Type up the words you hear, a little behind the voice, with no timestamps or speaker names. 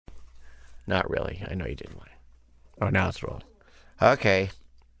Not really. I know you didn't lie. Oh, now it's rolling. Okay.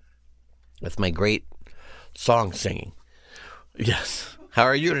 With my great song singing. Yes. How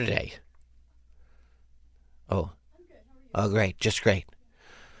are you today? Oh. Oh, great. Just great.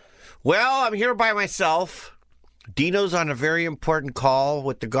 Well, I'm here by myself. Dino's on a very important call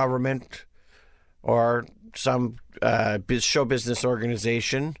with the government or some show business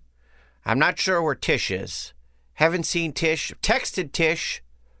organization. I'm not sure where Tish is. Haven't seen Tish. Texted Tish,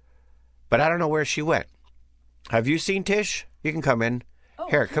 but I don't know where she went. Have you seen Tish? You can come in. Oh,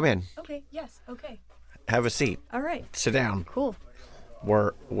 Here, come in. Okay, yes, okay. Have a seat. All right. Sit down. Cool.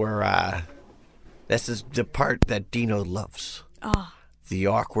 This is the part that Dino loves. Oh. The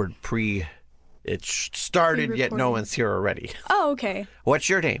awkward it started yet no one's here already. Oh, okay. What's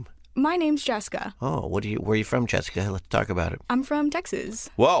your name? My name's Jessica. Oh, where are you from, Jessica? Let's talk about it. I'm from Texas.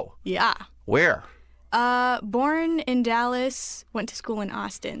 Whoa. Yeah. Where? Born in Dallas, went to school in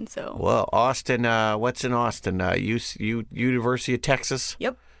Austin, so. Well, Austin, what's in Austin? University of Texas?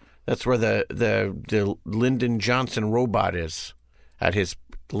 Yep. That's where the Lyndon Johnson robot is at his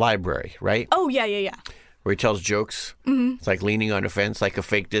library, right? Oh, yeah. Where he tells jokes. Mm-hmm. It's like leaning on a fence like a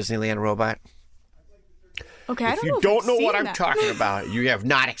fake Disneyland robot. Okay, If you don't know what I'm talking about, you have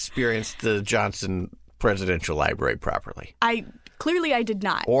not experienced the Johnson Presidential Library properly. I did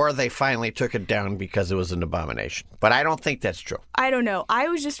not. Or they finally took it down because it was an abomination. But I don't think that's true. I don't know. I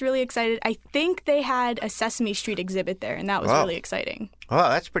was just really excited. I think they had a Sesame Street exhibit there, and that was really exciting. Oh,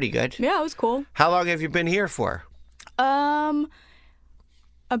 that's pretty good. Yeah, it was cool. How long have you been here for?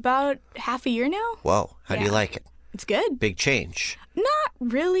 About half a year now. Whoa, how do you like it? It's good. Big change. Not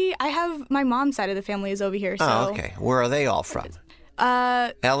really. I have my mom's side of the family is over here, so. Oh, okay. Where are they all from?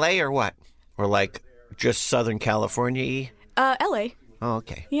 L.A. or what? Or like just Southern California-y? L.A. Oh,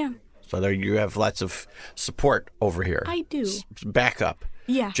 okay. Yeah. So there you have lots of support over here. I do. Backup.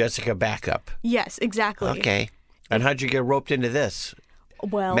 Yeah. Jessica backup. Yes, exactly. Okay. And how'd you get roped into this?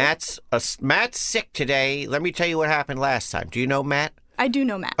 Well, Matt's sick today. Let me tell you what happened last time. Do you know Matt? I do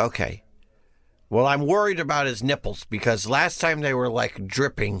know Matt. Okay. Well, I'm worried about his nipples because last time they were like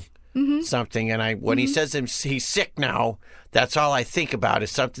dripping something, and when he says he's sick now, that's all I think about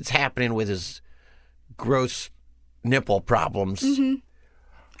is something's happening with his gross nipple problems. Mm-hmm.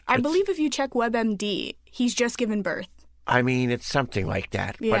 I believe if you check WebMD, he's just given birth. I mean, it's something like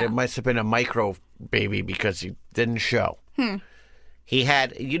that, but Yeah. it must have been a micro baby because he didn't show. He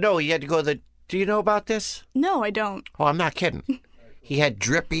had to go do you know about this? No, I don't. Oh, I'm not kidding. He had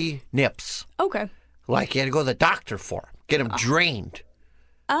drippy nips. Okay. Like he had to go to the doctor for him, get him drained.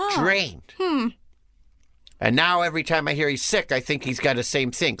 Oh. Drained. And now every time I hear he's sick, I think he's got the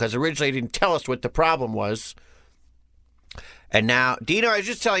same thing because originally he didn't tell us what the problem was. And now, Dino, I was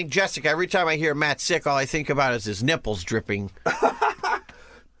just telling Jessica, every time I hear Matt sick, all I think about is his nipples dripping.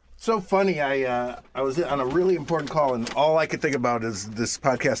 So funny. I was on a really important call, and all I could think about is this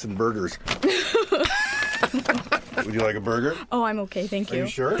podcast and burgers. Would you like a burger? Oh, I'm okay, thank you. Are you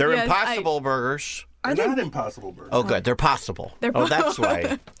sure? They're Yes, impossible burgers. They're not impossible burgers. Oh, good. They're possible. Oh, that's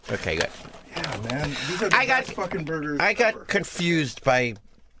why. Okay, good. Yeah, man. These are the best fucking burgers I got ever. confused by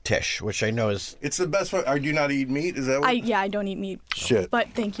Tish, which I know is... It's the best one. Do you not eat meat? Is that what? I don't eat meat. Shit. But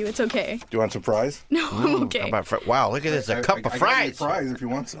thank you, it's okay. Do you want some fries? No, I'm okay. How about wow, look at this. A cup of I got you fries. fries if you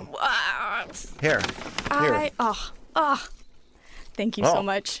want some. Here. Thank you so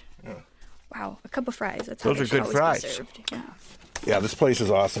much. Yeah. Wow, a cup of fries. That's Those how are they should good always be fries. served. Yeah. Yeah, this place is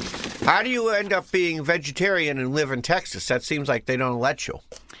awesome. How do you end up being vegetarian and live in Texas? That seems like they don't let you.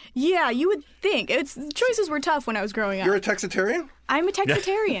 Yeah, you would think. The choices were tough when I was growing up. You're a Texitarian? I'm a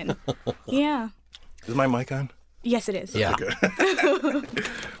Texitarian. Yeah. Is my mic on? Yes, it is. Yeah.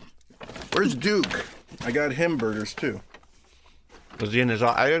 Where's Duke? I got him burgers too. Was he in his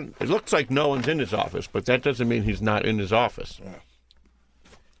office? It looks like no one's in his office, but that doesn't mean he's not in his office. Yeah.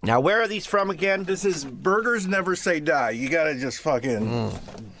 Now, where are these from again? This is Burgers Never Say Die. You gotta just fucking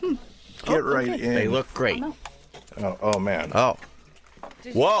get right in. They look great. Oh man. Oh.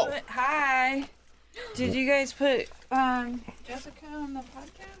 Did Whoa. You hi. Did you guys put Jessica on the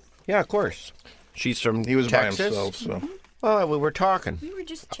podcast? Yeah, of course. She's from He was Texas. by himself, so. Oh, we were talking. We were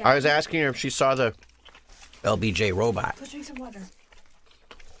just chatting. I was asking her if she saw the LBJ robot. Let's drink some water.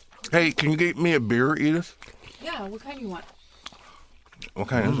 Hey, can you get me a beer, Edith? Yeah, what kind do you want? What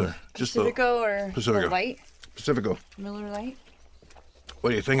kind is there? Just the Pacifico or Pacifico. the light? Pacifico. Miller Light? What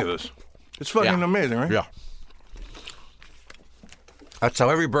do you think of this? It's fucking Yeah. amazing, right? Yeah. That's how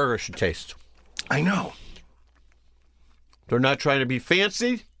every burger should taste. I know. They're not trying to be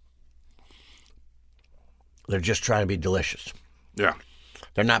fancy. They're just trying to be delicious. Yeah.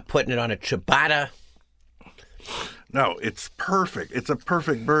 They're not putting it on a ciabatta. No, it's perfect. It's a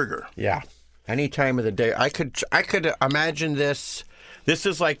perfect burger. Yeah. Any time of the day. I could imagine this. This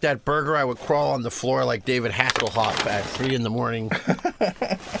is like that burger I would crawl on the floor like David Hasselhoff at 3 a.m.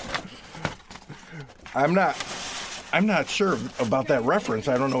 I'm not sure about that reference.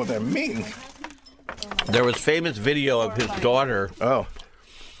 I don't know what that means. There was famous video of his daughter, Oh.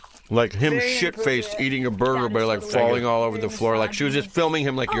 like him Very shit-faced inappropriate. eating a burger, but like falling all over the floor. Like she was just filming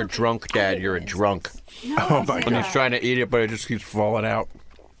him like, "You're drunk, Dad. You're a drunk." Oh my And God. he's trying to eat it, but it just keeps falling out.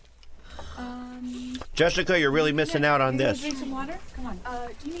 Jessica, you're really missing out on this. Drink some water? Come on.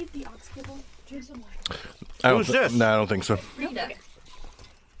 Do you need the aux cable? Drink some water. Who's this? No, I don't think so. Rita.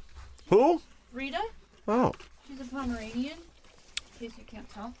 Who? Rita? Oh. She's a Pomeranian. In case you can't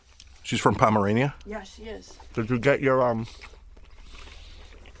tell. She's from Pomerania. Yeah, she is. Did you get your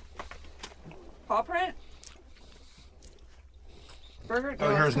Paw print? Burger?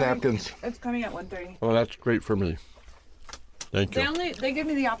 Oh, here's napkins. It's coming at 1:30. Oh, that's great for me. Thank you. They give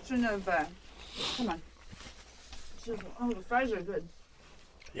me the option of come on. Oh, the fries are good.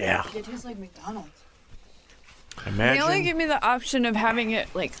 Yeah. They taste like McDonald's. Imagine. They only give me the option of having it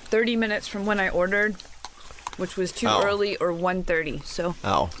like 30 minutes from when I ordered, which was too Oh. early, or 1:30. So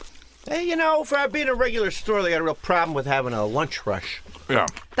Oh. Hey, you know, for being a regular store, they got a real problem with having a lunch rush. Yeah.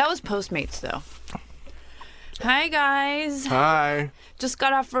 that was Postmates, though. Hi guys, Hi. just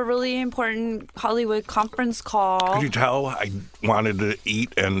got off a really important Hollywood conference call. Could you tell I wanted to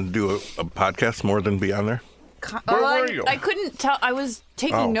eat and do a podcast more than be on there? Where were you? I couldn't tell. I was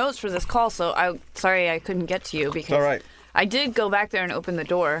taking Oh. notes for this call, so sorry I couldn't get to you because all right. I did go back there and open the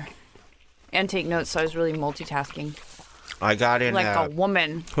door and take notes. So I was really multitasking, I got in. like a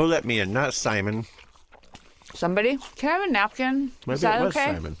woman. Who let me in? Not Simon. Somebody, can I have a napkin? Maybe Is that it was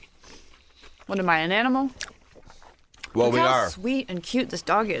okay? Simon. What am I, an animal? Well, Look we how are. sweet and cute this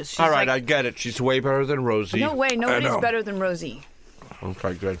dog is. She's All right, I like, get it. She's way better than Rosie. no way, nobody's know. better than Rosie.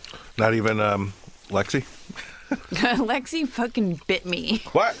 Okay, good. Not even Lexi? Lexi fucking bit me.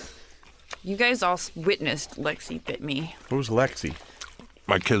 What? You guys all witnessed Lexi bit me. Who's Lexi?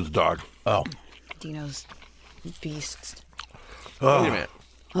 My kid's dog. Oh. Dino's beasts. Wait a minute.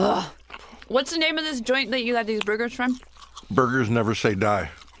 What's the name of this joint that you got these burgers from? Burgers never say die.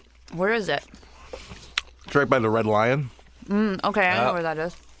 Where is it? It's right by the Red Lion. Okay, I know where that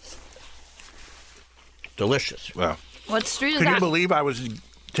is. Delicious. Wow. What street is Can you that? believe I was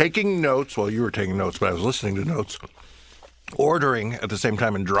taking notes? Well, you were taking notes, but I was listening to notes, ordering at the same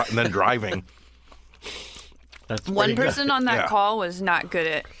time, and then driving. That's One pretty good. person on that Yeah. call was not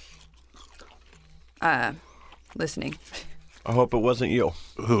good at listening. I hope it wasn't you.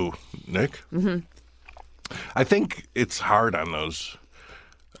 Who? Nick? Mm-hmm. I think it's hard on those.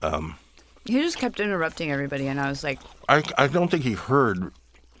 He just kept interrupting everybody, and I was like, I don't think he heard.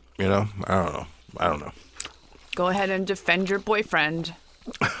 You know, I don't know. go ahead and defend your boyfriend.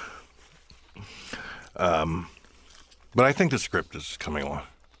 But I think the script is coming along.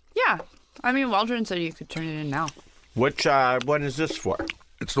 Yeah. I mean, Waldron said you could turn it in now. Which one is this for?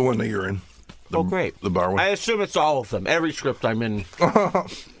 It's the one that you're in. Oh, great. The bar one. I assume it's all of them. Every script I'm in.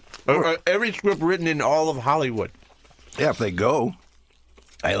 Every script written in all of Hollywood. Yeah, if they go.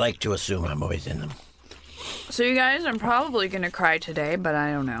 I like to assume I'm always in them. So, you guys, I'm probably going to cry today, but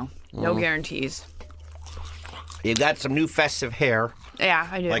I don't know. No guarantees. You got some new festive hair, Yeah,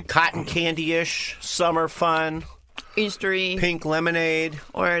 I do. like cotton candy-ish, summer fun, Eastery, pink lemonade,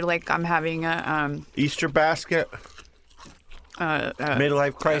 or like I'm having Easter basket,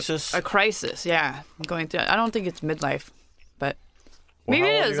 midlife crisis. a crisis. Yeah, I'm going through. I don't think it's midlife, but Well, maybe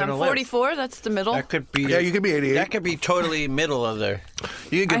how it old are is. you I'm gonna live? 44. That's the middle. That could be. Yeah, you could be 88. That could be totally middle of the.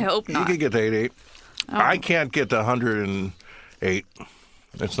 You could get, I hope not. You could get to 88. I can't get to 108.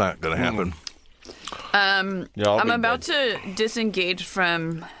 It's not going to happen. Yeah, I'll I'm be about good. to disengage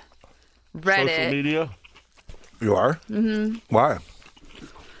from Social Reddit. media. You are? Mm-hmm. Why?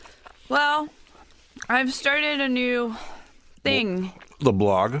 Well, I've started a new thing. The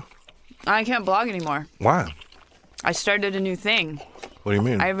blog? I can't blog anymore. Why? I started a new thing. What do you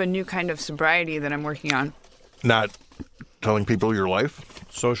mean? I have a new kind of sobriety that I'm working on. Not telling people your life?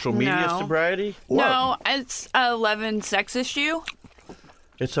 Social media No. sobriety. No, it's a love and sex issue.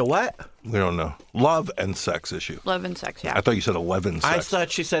 It's a what? We don't know. Love and sex issue. Love and sex, yeah. I thought you said 11 I sex. thought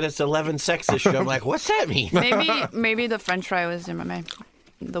she said it's 11 sex issue. I'm like, what's that mean? Maybe the French fry was in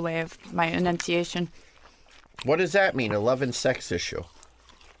the way of my enunciation. What does that mean? 11 sex issue.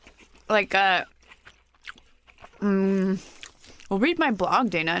 Like, well, read my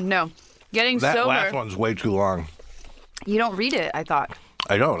blog, Dana. No, getting That sober. last one's way too long. You don't read it, I thought.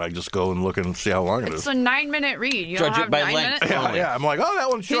 I don't. I just go and look and see how long it It's is. a 9-minute read. You Judge don't it have by 9 length. minutes? Yeah, I'm like, oh, that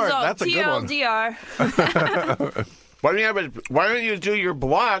one's He's short. all That's a good one. TLDR. Why don't you do your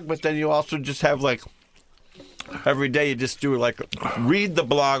blog, but then you also just have like every day you just do like read the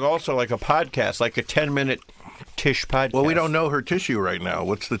blog also like a podcast, like a 10-minute Tish podcast. Well, we don't know her tissue right now.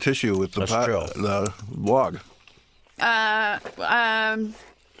 What's the tissue with the the blog?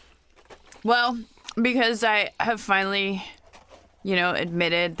 Well, because I have finally,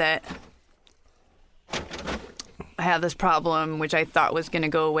 admitted that I have this problem, which I thought was going to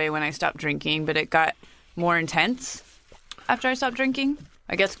go away when I stopped drinking, but it got more intense after I stopped drinking.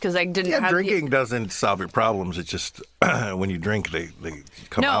 I guess because I didn't have drinking doesn't solve your problems. It's just when you drink, they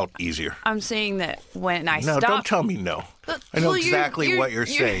come out easier. I'm saying that when I stopped... No, don't tell me no. I know exactly what you're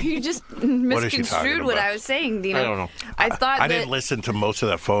saying. You just What is she talking misconstrued what about? I was saying, Dino. I don't know. I thought I didn't listen to most of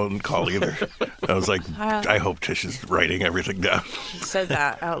that phone call either. I was like, I hope Tish is writing everything down. said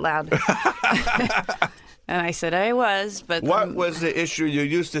that out loud. And I said I was, but... What was the issue you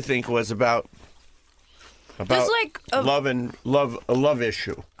used to think was about Just like a love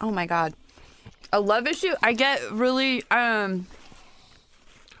issue? Oh my God. A love issue? I get really,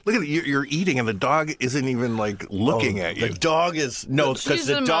 Look at it. You're eating, and the dog isn't even like looking at you. The dog is because She's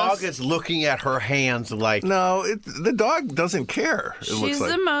the the dog most- is looking at her hands like No, the dog doesn't care. It looks she's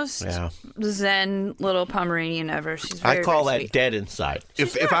like. the most zen little Pomeranian ever. She's very, I call very that sweet. dead inside.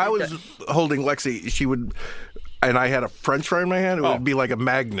 If I was holding Lexi, she would, and I had a French fry in my hand, it would be like a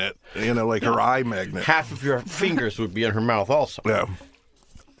magnet, like her eye magnet. Half of your fingers would be in her mouth also. Yeah.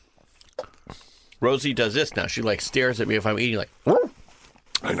 Rosie does this now. She like stares at me if I'm eating like.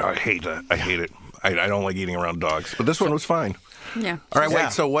 I know. I hate that. I hate it. I don't like eating around dogs. But this one was fine. Yeah. All right, Yeah.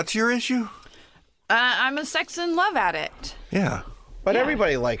 wait. So what's your issue? I'm a sex and love addict. Yeah. But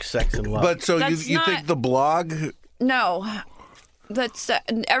everybody likes sex and love. But so That's you not- think the blog? No. That's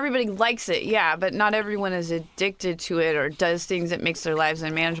everybody likes it, yeah, but not everyone is addicted to it or does things that makes their lives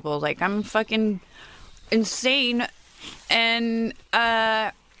unmanageable. Like, I'm fucking insane, and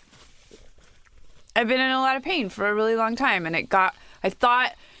I've been in a lot of pain for a really long time, and I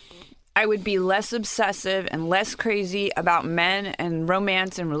thought I would be less obsessive and less crazy about men and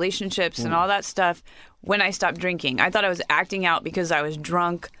romance and relationships and all that stuff when I stopped drinking. I thought I was acting out because I was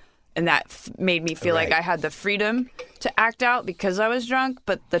drunk, and that made me feel like Right. I had the freedom to act out because I was drunk.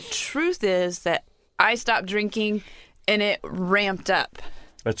 But the truth is that I stopped drinking, and it ramped up.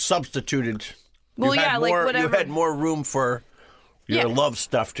 It substituted. Well, you had yeah, like more, whatever. You had more room for your Yeah. love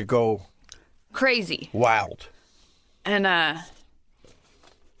stuff to go Crazy. wild. And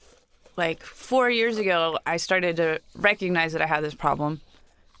like 4 years ago, I started to recognize that I had this problem.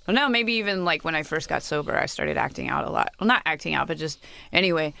 Well, no, maybe even like when I first got sober, I started acting out a lot. Well, not acting out, but just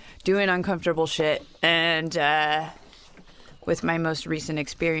anyway, doing uncomfortable shit. And with my most recent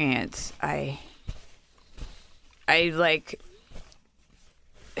experience, I like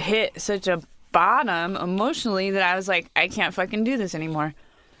hit such a bottom emotionally that I was like, I can't fucking do this anymore.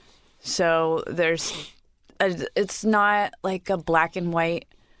 So it's not like a black and white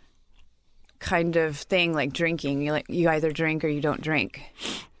kind of thing like drinking. You either drink or you don't drink,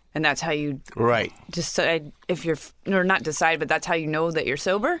 and that's how you Right. decide if you're, or not decide, but that's how you know that you're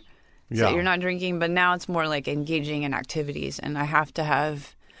sober. So Yeah. you're not drinking. But now it's more like engaging in activities, and I have to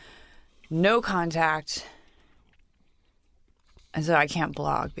have no contact, and so I can't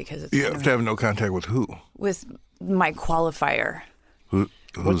blog because it's You have to have no contact with who? with my qualifier. Who's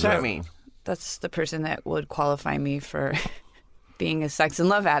What's that mean? That's the person that would qualify me for being a sex and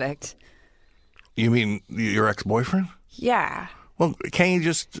love addict. You mean your ex-boyfriend? Yeah. Well, can't you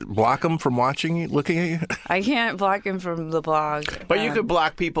just block him from watching you, looking at you? I can't block him from the blog. But you could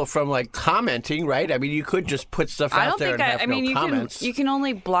block people from like commenting, right? I mean, you could just put stuff I out don't there think and have I mean no you comments. can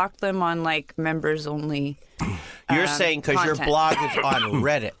only block them on like members only. You're saying because your content. blog is on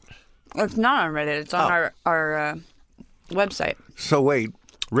Reddit. It's not on Reddit. It's on our website. So wait,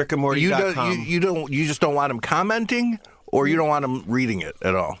 RickandMorty.com. you just don't want him commenting, or you don't want him reading it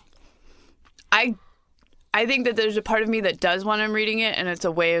at all? I think that there's a part of me that does want him reading it, and it's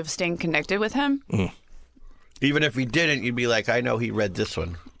a way of staying connected with him. Even if he didn't, you'd be like, I know he read this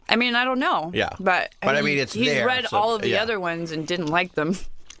one. I mean, I don't know. Yeah. But I mean, it's he's there, read so- all of the yeah. other ones and didn't like them.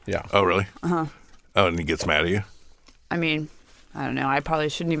 Yeah. Oh, really? Uh-huh. Oh, and he gets mad at you? I mean, I don't know. I probably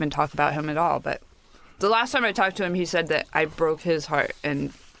shouldn't even talk about him at all. But the last time I talked to him, he said that I broke his heart,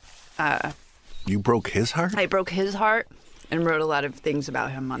 and You broke his heart? I broke his heart and wrote a lot of things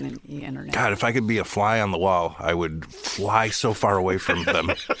about him on the internet. God, if I could be a fly on the wall, I would fly so far away from them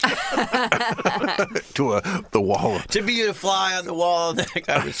to the wall. To be a fly on the wall,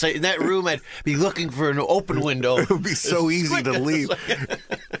 I would say in that room, I'd be looking for an open window. It would be so easy to leave.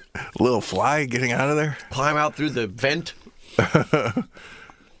 Little fly getting out of there. Climb out through the vent.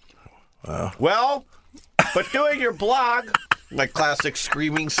 Well, But doing your blog, my classic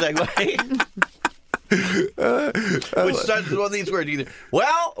screaming segue. Which starts with one of these words, either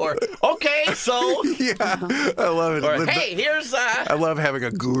well or okay, so Yeah, I love it. or hey, here's I love having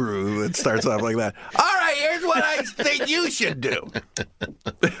a guru that starts off like that. All right, here's what I think you should do.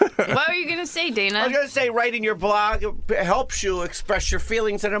 What were you gonna say, I was Dana? going to say, writing your blog helps you express your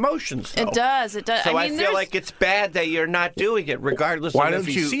feelings and emotions. Though. It does. It does. So I, mean, feel there's- like it's bad that you're not doing it, regardless Why of don't if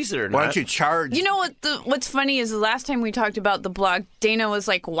he you? sees it or not. Why don't you charge? You know what? What's funny is the last time we talked about the blog, Dana was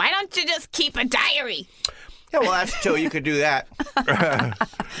like, "Why don't you just keep a diary?" Yeah, well, that's true. You could do that.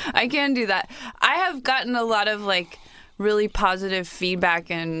 I can do that. I have gotten a lot of like really positive feedback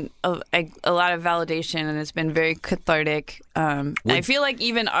and a lot of validation, and it's been very cathartic. I feel like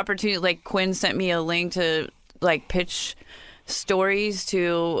even opportunity, like Quinn sent me a link to like pitch stories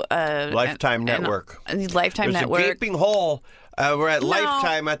to Lifetime Network. Lifetime There's Network. a gaping hole. We're at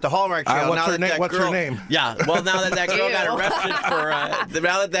Lifetime at the Hallmark Channel. What's now her that name? that What's girl, her name? Yeah. Well, now that girl got Ew. arrested for,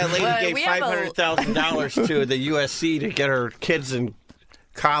 now that lady Well, gave we have $500,000 to the USC to get her kids in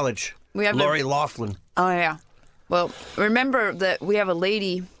college. We have Lori Laughlin. Oh yeah. Well, remember that we have a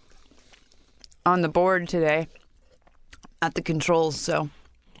lady on the board today at the controls, so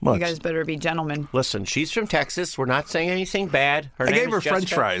What? you guys better be gentlemen. Listen, she's from Texas. We're not saying anything bad. Her I name gave her is French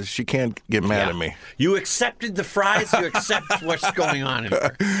Jessica. fries. She can't get mad at me. You accepted the fries. You accept what's going on in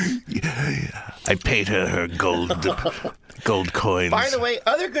her. I paid her gold coins. By the way,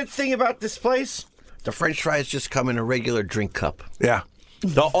 other good thing about this place, the French fries just come in a regular drink cup. Yeah.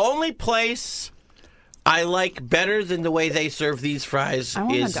 The only place I like better than the way they serve these fries I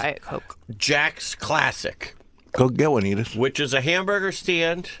want is a Diet Coke. Jack's Classic, Go get one, Edith. which is a hamburger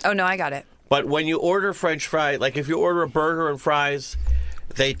stand. Oh no, I got it. But when you order French fry, like if you order a burger and fries,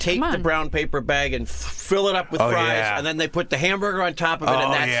 they take Come the on. brown paper bag and fill it up with Oh, fries, yeah. and then they put the hamburger on top of it, Oh,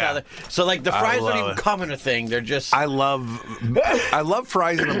 and that's yeah. how so like the I fries don't love even it. come in a thing. They're just I love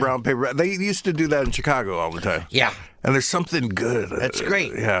fries in a brown paper. They used to do that in Chicago all the time. yeah, And there's something good. that's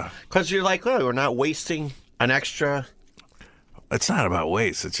great. Yeah. Because you're like, oh, we're not wasting an extra. It's not about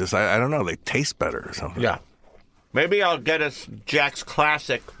waste. It's just, I don't know, they taste better or something. Yeah. Maybe I'll get us Jack's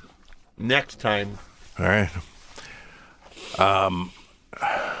Classic next time. All right.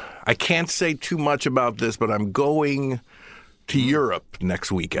 I can't say too much about this, but I'm going to Europe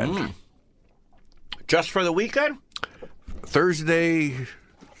next weekend. Just for the weekend? Thursday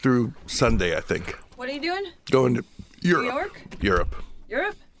through Sunday, I think. What are you doing? Going to Europe. York? Europe.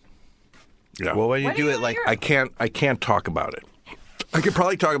 Europe? Yeah. Well, when you Why do do you it go to like Europe? I can't talk about it. I could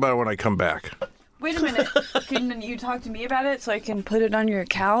probably talk about it when I come back. Wait a minute. Can you talk to me about it so I can put it on your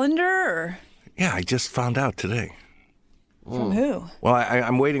calendar? Or Yeah, I just found out today. from who? Well,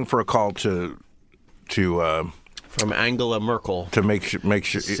 I'm waiting for a call to from Angela Merkel. make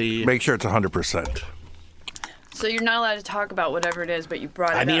sure See. it's 100%. So you're not allowed to talk about whatever it is, but you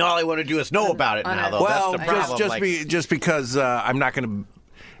brought it I mean, up. all I want to do is know about it on now, a- though. Well, That's the problem. just because I'm not going to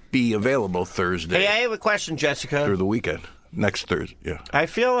be available Thursday Hey, I have a question, Jessica. through the weekend. Next Thursday, yeah. I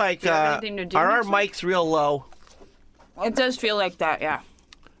feel like, you have anything to do are our next week? mics real low? It does feel like that, yeah.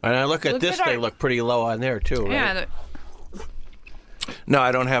 And I look at Look this, at they our- look pretty low on there, too, right? Yeah. No,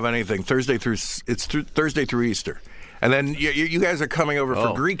 I don't have anything. Thursday through Easter, and then you guys are coming over for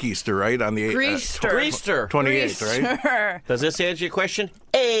Oh. Greek Easter, right? On the Greaster. Easter. 28th, right? Sure. Does this answer your question?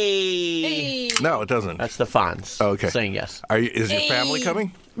 Hey. No, it doesn't. That's the Fonz. Oh, okay. Saying yes. Is your family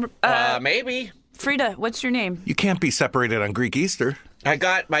coming? Maybe. Frida, what's your name? You can't be separated on Greek Easter. I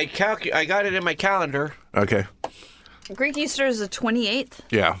got I got it in my calendar. Okay. Greek Easter is the 28th.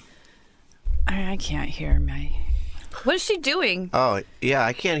 Yeah. I can't hear my. What is she doing? Oh, yeah,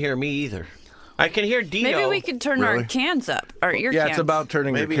 I can't hear me either. I can hear Dino. Maybe we could turn our Really? cans up, our ear Yeah, cans. it's about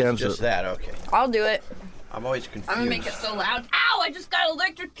turning Maybe your it's cans just up. that. Okay. I'll do it. I'm always confused. I'm gonna make it so loud. Ow! I just got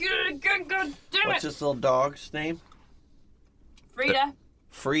electrocuted again. God damn What's it! this little dog's name? Frida,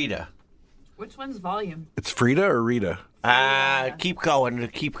 Frida. which one's volume? It's Frida or Rita? Keep going.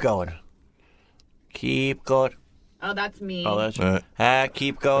 Keep going. Keep going. Oh, that's me. Oh, that's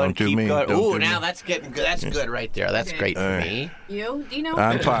keep going. Don't do keep me, going. don't Ooh, do now me. that's getting good. That's good right there. That's Okay. great for All right. me. You, Dino?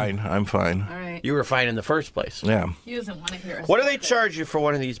 I'm fine. I'm fine. All right. You were fine in the first place. Yeah. He doesn't want to hear us. What do they charge you for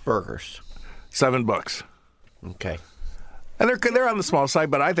one of these burgers? $7. Okay. And they're on the small side,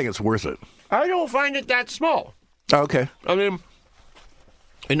 but I think it's worth it. I don't find it that small. Okay. I mean,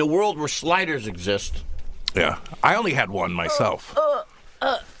 in a world where sliders exist, Yeah. I only had one myself.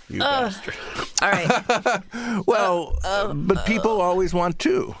 you bastard. All right. Well, but people always want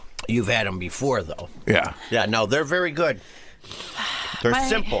two. You've had them before, though. Yeah. Yeah, no, they're very good. They're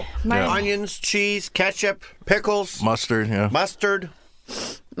simple. my- Onions, cheese, ketchup, pickles, Mustard, yeah. mustard.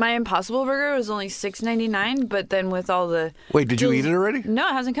 My Impossible Burger was only $6.99, but then with all the Wait, did you eat it already? No,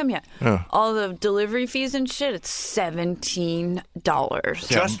 it hasn't come yet. Oh. All the delivery fees and shit, it's $17.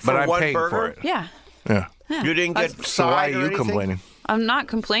 Just but for I'm one paying burger? for it. Yeah, Yeah. You didn't get So why side are or you anything? complaining? I'm not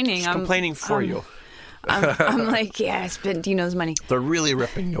complaining. She's I'm complaining for you. I'm like, yeah, I spent Dino's money. They're really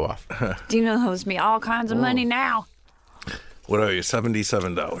ripping you off. Dino owes me all kinds of money now. What are you?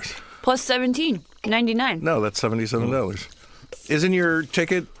 $77. Plus $17.99. No, that's $77. Isn't your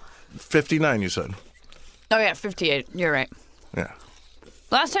ticket $59? You said. Oh yeah, 58. You're right. Yeah.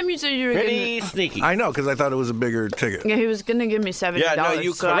 Last time you said you were giving Pretty me, sneaky. I know because I thought it was a bigger ticket. yeah, he was gonna give me $70. Yeah, no,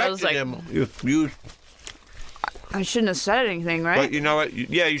 you so I was corrected like, him. You, I shouldn't have said anything, right? but you know what?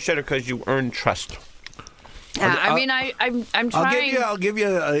 Yeah, you said it because you earned trust. Yeah, I mean, I'm trying. I'll give you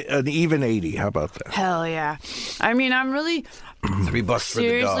an even 80. How about that? Hell yeah. I mean, I'm really $3 for the dog.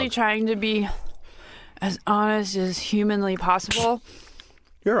 seriously trying to be as honest as humanly possible.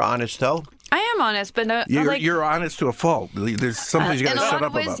 You're honest though. I am honest, but no, You're honest to a fault. There's some things you got in to a shut lot up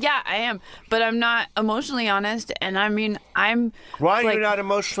of ways, about. yeah, I am. But I'm not emotionally honest, and I mean, I'm Why are like, you not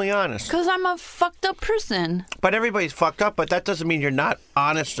emotionally honest? because I'm a fucked up person. But everybody's fucked up. But that doesn't mean you're not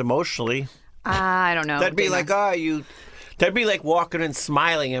honest emotionally. I don't know. That'd be Dana. like, that'd be like walking and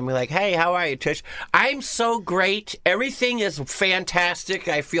smiling and be like, "Hey, how are you, Tish? I'm so great. Everything is fantastic.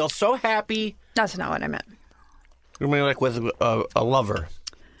 I feel so happy." That's not what I meant. I mean, like with a lover.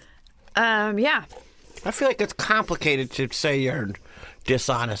 Yeah. I feel like it's complicated to say you're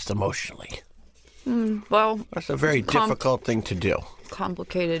dishonest emotionally. Well, That's a very difficult thing to do.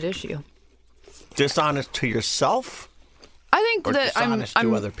 complicated issue. Dishonest to yourself? I think Or that dishonest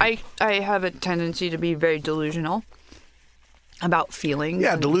to other people. I have a tendency to be very delusional about feelings.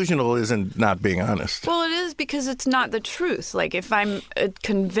 Yeah, and- delusional isn't not being honest. Well, it is because it's not the truth. Like if I'm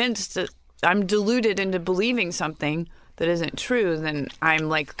convinced that I'm deluded into believing something that isn't true, then I'm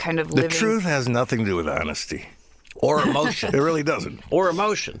like kind of The living. truth has nothing to do with honesty. Or emotion. It really doesn't. Or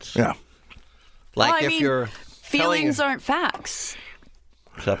emotions. Yeah. Like Well, I if mean, you're feelings telling, aren't facts.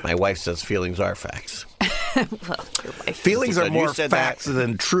 except my wife says feelings are facts. Well, your wife. Feelings You are said- more you said that. facts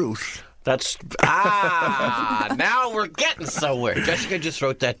than truth. That's now we're getting somewhere. Jessica just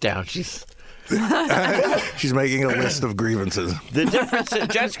wrote that down. She's She's making a list of grievances. the difference.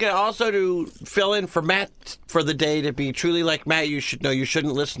 Jessica also to fill in for Matt for the day to be truly like Matt. You should know you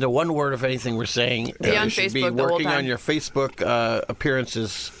shouldn't listen to one word of anything we're saying. Be on you should be Facebook the whole working time. on your Facebook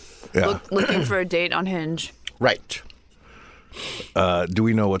appearances. Yeah. Looking for a date on Hinge. Right. Do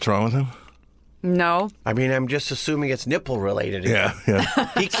we know what's wrong with him? No. I mean, I'm just assuming it's nipple related. Yeah, yeah.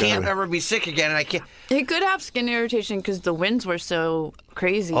 He can't ever be sick again, and I can't. He could have skin irritation because the winds were so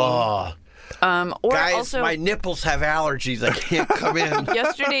crazy. Oh, Or guys, also, my nipples have allergies. I can't come in.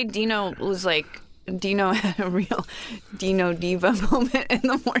 yesterday Dino had a real Dino diva moment in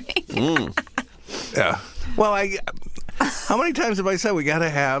the morning. Yeah. Well, how many times have I said we got to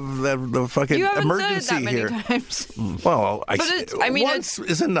have the fucking You haven't emergency said it that many here? times. Well, it's- once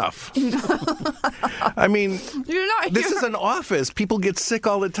is enough. I mean, You're not. this is an office. People get sick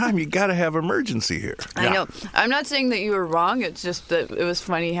all the time. You got to have emergency here. I know. I'm not saying that you were wrong. It's just that it was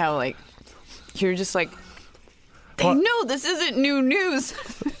funny how like you're just like. No, this isn't new news.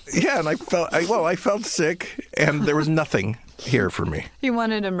 Yeah, and I felt sick, and there was nothing here for me. You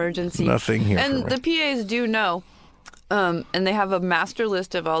wanted emergency. Nothing here And for me. the PAs do know. And they have a master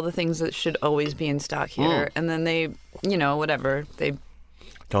list of all the things that should always be in stock here. And then they, whatever. They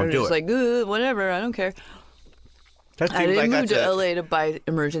Don't are do just it. like, whatever, I don't care. That I seems didn't like move that's to a- LA to buy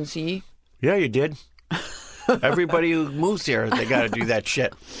emergency. Yeah, you did. Everybody who moves here, they got to do that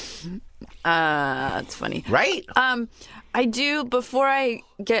shit, That's funny. right? I do, before I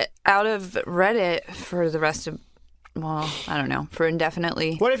get out of Reddit for the rest of, well, I don't know, for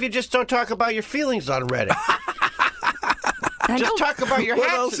indefinitely. What if you just don't talk about your feelings on Reddit? I Just don't, talk about your What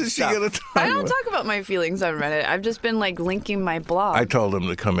hats else and is she stuff. going to talk I don't about? talk about my feelings on Reddit. I've just been like linking my blog. I told him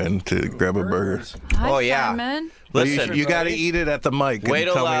to come in to grab a burger. Hi, Oh, yeah. Simon. Listen, You got to eat it at the mic. Wait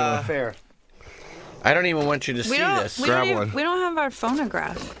and till tell me fair. I don't even want you to see this. Grab one. We don't have our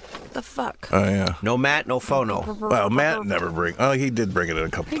phonograph. The fuck? Oh yeah. No Matt, no phono. Well, Matt never bring. Oh, he did bring it in a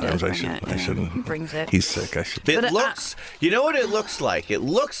couple He times. does I bring should. it, I yeah. shouldn't. He brings it. He's sick. I should. It But, looks. You know what it looks like? It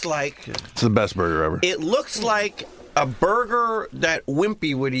looks like. It's the best burger ever. It looks like a burger that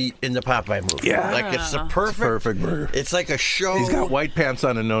Wimpy would eat in the Popeye movie. Yeah. Like it's the perfect. Perfect burger. It's like a show. He's got white pants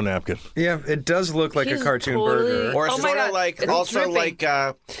on and no napkin. Yeah, it does look like He's a cartoon totally- burger. Or Oh my sort of God, like, it's also dripping.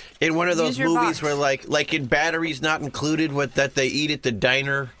 like in one of those Use your movies box. where like in Batteries Not Included, what that they eat at the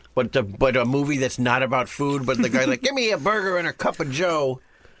diner, but a movie that's not about food, but the guy's like, give me a burger and a cup of Joe.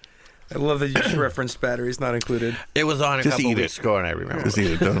 I love that you just referenced batteries not included. It was on a Just couple eat weeks it. ago, and I remember. Just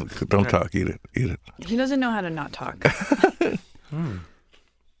eat it. Don't talk. Eat it. Eat it. He doesn't know how to not talk.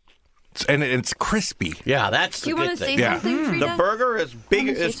 And it's crispy. Yeah, that's Do you the want good to say thing. Yeah. something, Frida? The burger is big.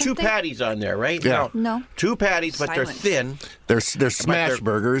 Wanna say There's two something? patties on there, right? Yeah. No. Two patties, but they're Silence. thin. They're smash they're-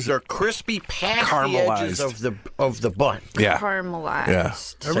 burgers. They're crispy past the Caramelized. edges of the bun. Yeah. Caramelized. Yeah.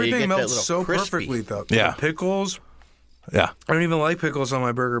 So you Everything get that melts little so crispy. perfectly, though. Yeah. The pickles. Yeah. I don't even like pickles on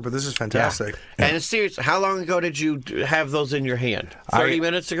my burger, but this is fantastic. And it's serious. How long ago did you have those in your hand? 30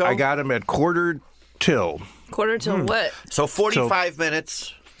 minutes ago? I got them at quarter till. Quarter till what? So 45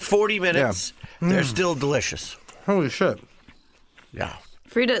 minutes, 40 minutes. They're still delicious. Holy shit. Yeah.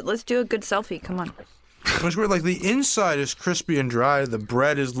 Frida, let's do a good selfie. Come on. It's weird. Like, the inside is crispy and dry. The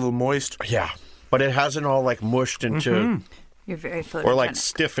bread is a little moist. Yeah. But it hasn't all like mushed into You're very photogenic. or like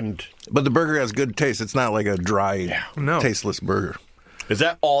stiffened. But the burger has good taste. It's not like a dry, No. tasteless burger. Is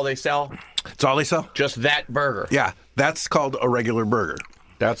that all they sell? It's all they sell? Just that burger. Yeah. That's called a regular burger.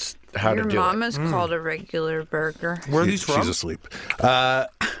 That's how Your to do mama's called a regular burger. Where are these from? She's asleep.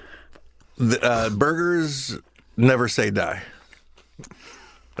 Burgers never say die.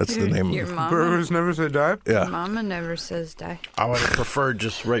 That's the name Your of it. mama, Burgers never say die. Yeah. mama never says die. it. I would have preferred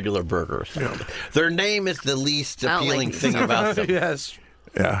just regular burgers. Their name is the least I don't like appealing these. thing about them. Yes.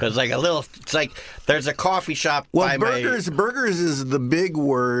 Yeah. It's like it's like there's a coffee shop Well, by burgers is the big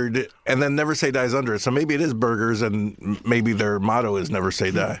word, and then never say die is under it. So maybe it is burgers, and maybe their motto is never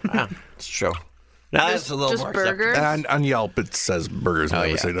say die. my... It's true. Now that's a little Just more burgers? And on Yelp, it says burgers never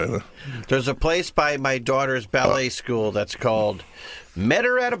yeah. say die. There's a place by my daughter's ballet school that's called Met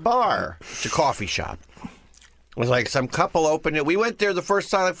Her at a Bar. It's a coffee shop. It was like some couple opened it. We went there the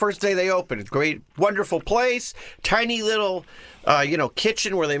first day they opened. It's a great, wonderful place. Tiny little,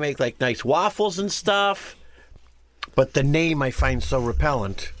 kitchen where they make like nice waffles and stuff. But the name I find so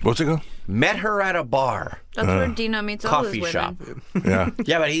repellent. What's it called? Met Her at a Bar. That's where Dino meets all his Coffee women. shop. Yeah.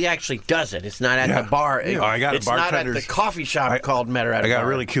 Yeah, but he actually does it. It's not at the bar. Oh, I got a it's not at the bartender's- coffee shop called Met Her at a I got Bar. a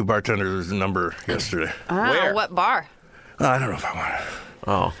really cute bartender's number yesterday. Where? What bar? I don't know if I want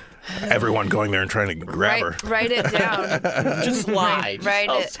Oh. everyone going there and trying to grab her. Write it down. Just lie. Just Write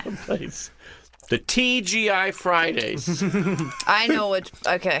tell it. someplace. The TGI Fridays. I know which.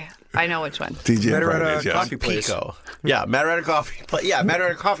 Okay, I know which one. TJ Met her at a Fridays, yes. coffee place. Pico. Yeah, met her at a coffee place. Yeah, met her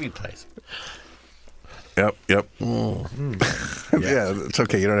at a coffee place. Yep. Yeah, it's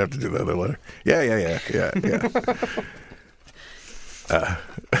okay. You don't have to do the other letter. Yeah.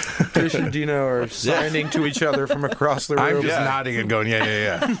 Tish and Dino are signing to each other from across the room. I'm just nodding and going,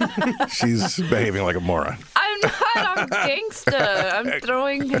 yeah. She's behaving like a moron. I'm not. I'm gangsta. I'm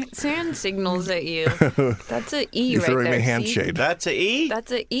throwing hand signals at you. That's a E You're right throwing there. me see? handshade. That's a E.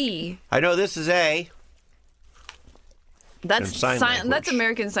 That's a E. I know this is A. That's In sign language. That's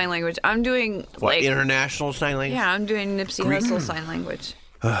American Sign Language. I'm doing What, like international sign language? yeah, I'm doing Nipsey Hussle sign language.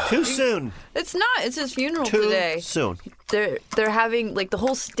 Too soon. It's not. It's his funeral Too today. soon. They're having like the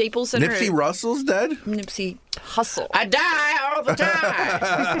whole Staples Center. Nipsey Russell's dead? Nipsey Hussle. I die all the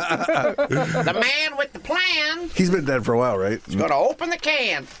time. The man with the plan He's been dead for a while, right? is going to open the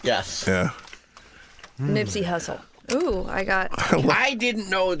can. Yes. Yeah. Nipsey Hussle. Ooh, I got. I didn't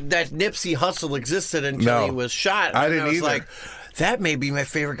know that Nipsey Hussle existed until No. he was shot. I And didn't was either. like, that may be my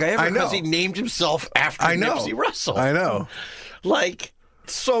favorite guy ever I know. because he named himself after I know. Nipsey Russell. I know. Like,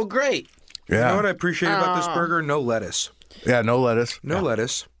 so great. You know what I Yeah. appreciate about this burger? No lettuce. Yeah, no lettuce. No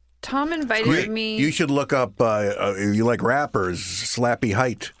lettuce. Tom invited me. You should look up, if you like rappers, Slappy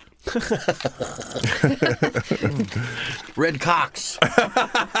Height. Red Cox.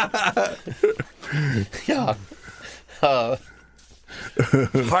 Yeah. Hard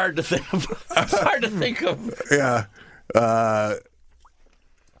to think. It's hard to think of. Yeah.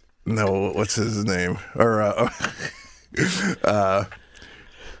 No, what's his name? Or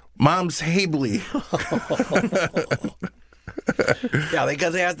Mom's Habley. Yeah,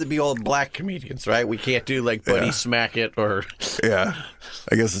 because they have to be old black comedians, right? We can't do like Buddy Smackett or. Yeah.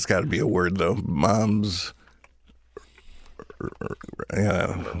 I guess it's got to be a word though. Mom's.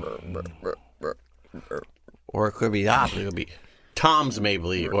 Yeah. Or it could be opposite. It could be Tom's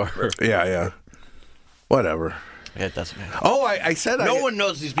Mabley or. Yeah. Whatever. It doesn't matter. Oh, I said No one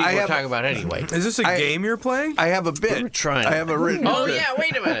knows these people I we're have- talking about anyway. Is this a game you're playing? I have a bit. We're trying. I have a written. Oh, yeah,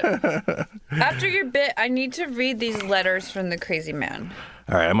 wait a minute. After your bit, I need to read these letters from the crazy man.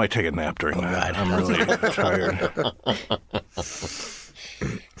 All right, I might take a nap during that. I'm really tired.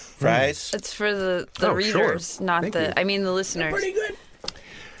 Fries? It's for the Oh, readers, sure. not Thank the. you. I mean the listeners. Pretty good.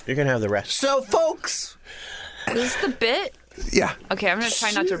 You're going to have the rest. So, folks. Is this the bit? Yeah. Okay, I'm gonna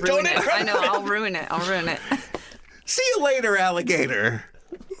try not to ruin Don't it. I know I'll ruin it. See you later, alligator.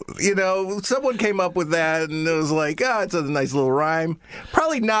 someone came up with that, and it was like, it's a nice little rhyme.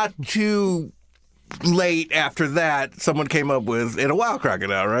 Probably not too late after that, someone came up with "In a Wild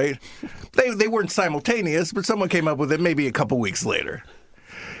Crocodile," right? They weren't simultaneous, but someone came up with it maybe a couple weeks later.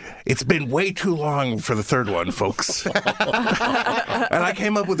 It's been way too long for the third one, folks. And I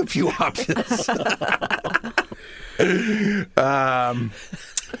came up with a few options.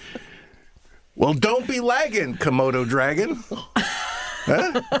 Well, don't be lagging, Komodo Dragon.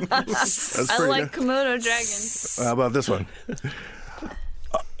 Huh? I like Komodo dragons. How about this one?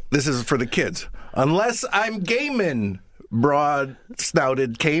 This is for the kids. Unless I'm gaming,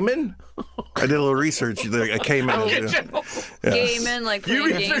 broad-snouted caiman. I did a little research. A caiman. Gaming, like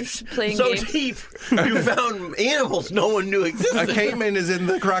playing games. Playing so games. deep. You found animals no one knew existed. A caiman is in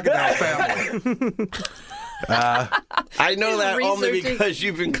the crocodile family. I know that only Researching. because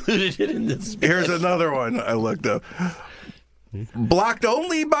you've included it in this. Here's another one I looked up. Blocked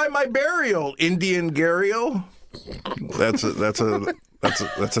only by my burial, Indian Gario. That's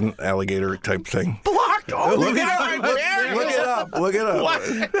an alligator type thing. Blocked only Look it by up. my burial. Look it up. Look it up. What?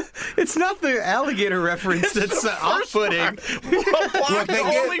 It's not the alligator reference that's off-putting. Blocked they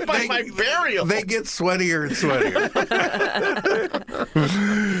only get- by they- my burial. They get sweatier and sweatier.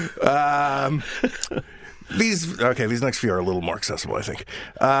 These next few are a little more accessible, I think.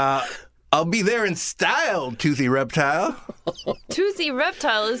 I'll be there in style, toothy reptile. Toothy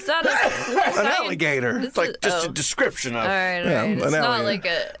reptile, is that An alligator. It's like just a description of. All right. Yeah, It's an not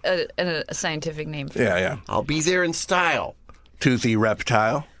alligator. like a scientific name. For Yeah. I'll be there in style. Toothy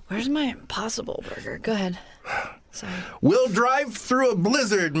reptile. Where's my Impossible Burger? Go ahead. Sorry. We'll drive through a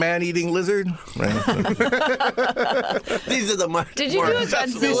blizzard, man-eating lizard. Right. These are the more Did you more do a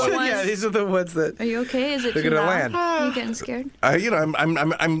accessible Godzilla ones. one? Yeah, these are the ones that. Are you okay? Is it They're too gonna loud? land. Are you getting scared?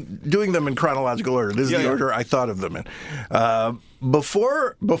 I'm doing them in chronological order. This is the order I thought of them in.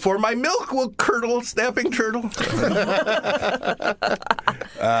 Before my milk will curdle, snapping turtle.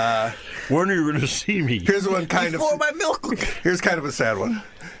 When are you going to see me? Here's one kind Before my milk. Here's kind of a sad one.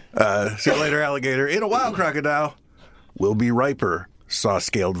 See you later, alligator. In a wild crocodile, will be riper,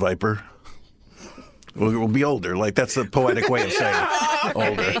 saw-scaled viper. We'll be older. Like, that's the poetic way of saying it.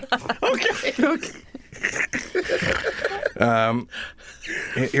 Older. Okay.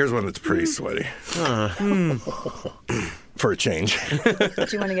 Here's one that's pretty sweaty. For a change. Do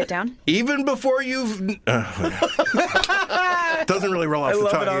you want to get down? Even before you've... doesn't really roll off I the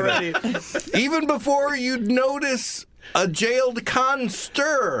love tongue it already. either. Even before you'd notice a jailed con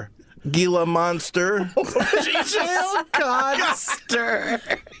stir, Gila monster. Monster.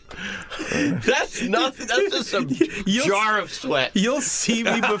 That's nothing. That's just a jar of sweat. You'll see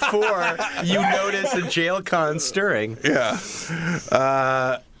me before you notice a jail con stirring. Yeah.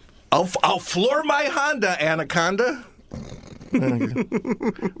 I'll floor my Honda, Anaconda.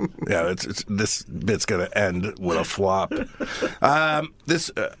 Yeah, it's this bit's gonna end with a flop.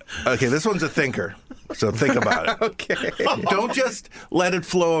 This one's a thinker, so think about it. Okay. Don't just let it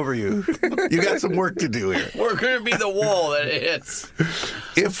flow over you. You got some work to do here. We're going to be the wall that it hits.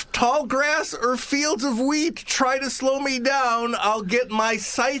 If tall grass or fields of wheat try to slow me down, I'll get my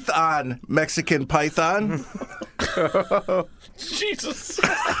scythe on, Mexican python. Jesus.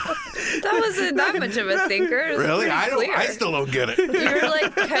 That wasn't that much of a thinker. It was Really? pretty I clear. still don't get it. You're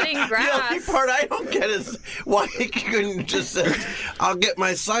like cutting The only grass. part I don't get is why you couldn't just say, I'll get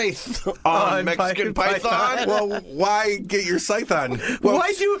my scythe on Mexican Python. Well, why get your scythe on? Well,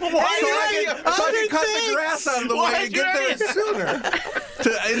 Why do? so I can cut the grass out of the way and get there sooner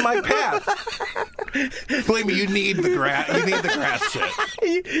in my path. Believe me, you need the grass. You need the grass shit.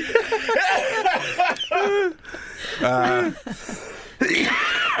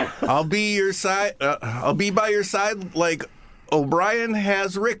 I'll be your side. I'll be by your side like O'Brien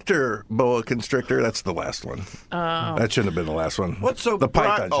has Richter, boa constrictor. That's the last one. Oh. That shouldn't have been the last one. What's so the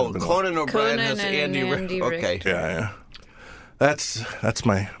python? Oh, should have been Conan O'Brien Conan has and Andy Andy Richter. Okay. Richter. Yeah. That's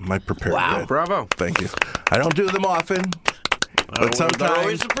my prepared bit. Bravo. Thank you. I don't do them often, but They're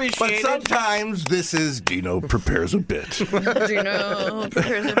always appreciated. sometimes this is Dino prepares a bit. Do you know?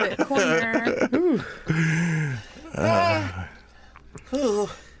 Here's a bit corner.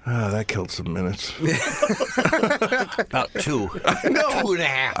 That killed some minutes. About two. No,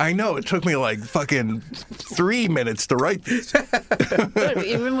 2.5. I know. It took me like fucking 3 minutes to write this. What,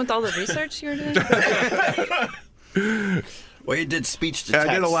 even with all the research you were doing? Well, you did speech to text.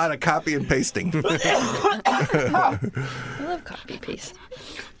 I did a lot of copy and pasting. I love copy paste.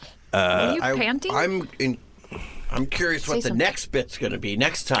 Are you panting? I'm in. I'm curious what the something. next bit's going to be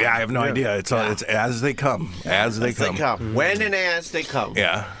next time. Yeah, I have no idea. It's as they come. As they They come. come. When and as they come.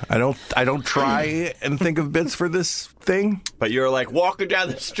 Yeah. I don't try and think of bits for this thing. But you were like walking down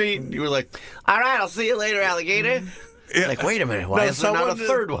the street and you were like, all right, I'll see you later, alligator. Yeah. Like, wait a minute, why is there not a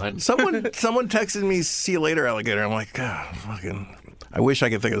third one? Someone texted me, "See you later, alligator." I'm like, God, fucking. I wish I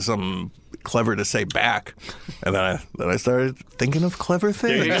could think of something clever to say back, and then I started thinking of clever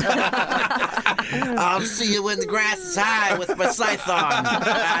things. I'll see you when the grass is high with my Scython,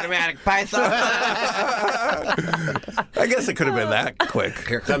 automatic Python. I guess it could have been that quick.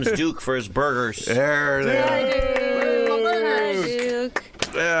 Here comes Duke for his burgers. There they are. Duke.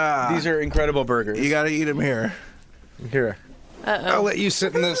 Yeah. These are incredible burgers. You got to eat them here. Here. I'll let you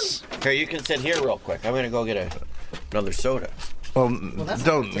sit in this. Here, you can sit here real quick. I'm going to go get another soda. Well,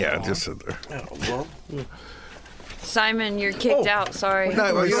 don't. Yeah, just sit there. Simon, you're kicked out. Sorry.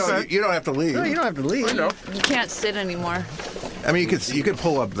 No, well, you don't have to leave. No, you don't have to leave. No. You can't sit anymore. I mean, you could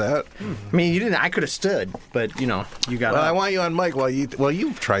pull up that. I mean, you didn't. I could have stood, but you got Well, up. I want you on mic while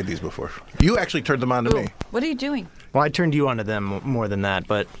you've tried these before. You actually turned them on to me. What are you doing? Well, I turned you onto them more than that,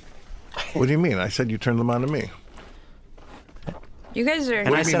 but What do you mean? I said you turned them on to me. You guys are. and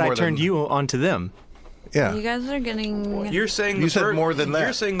do I you mean said I more turned than- you onto them. Yeah. You guys are getting. You're saying You said more than that.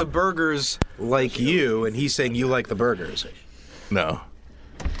 You're saying the burgers like you, and he's saying you like the burgers. No.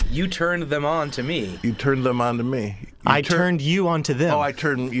 You turned them on to me. You turned them on to me. I turned you onto them. Oh,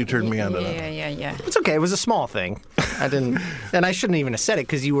 you turned me on to them. Yeah. It's okay. It was a small thing. I didn't, and I shouldn't even have said it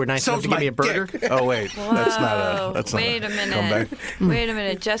because you were nice enough to give me a burger. dick. Oh wait, that's not a Wait a minute. comeback. Wait a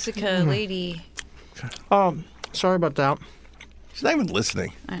minute, Jessica, lady. Oh, sorry about that. She's not even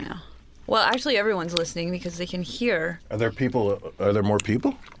listening. I know. Well, actually, everyone's listening because they can hear. Are there more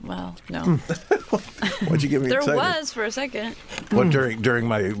people? Well, no. Why'd you get me There excited? was for a second. What during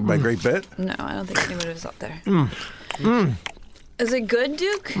my great bit? No, I don't think anybody was out there. Is it good,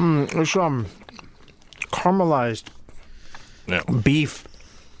 Duke? It's caramelized No. beef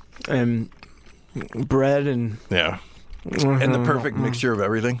and bread and Yeah. And the perfect mixture of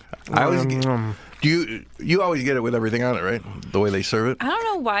everything. I always you always get it with everything on it, right? The way they serve it. I don't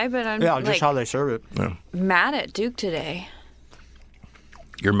know why, but I'm yeah, like, just how they serve it. No. mad at Duke today.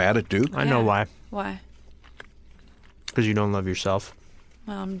 You're mad at Duke? I know Yeah. why. Why? Because you don't love yourself.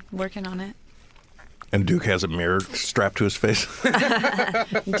 Well, I'm working on it. And Duke has a mirror strapped to his face.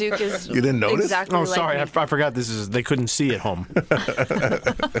 Duke is You didn't notice? exactly Oh, like sorry, me. I forgot. They couldn't see at home. This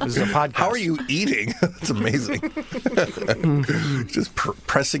is a podcast. How are you eating? That's amazing. Just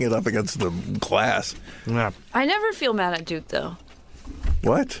pressing it up against the glass. Yeah. I never feel mad at Duke, though.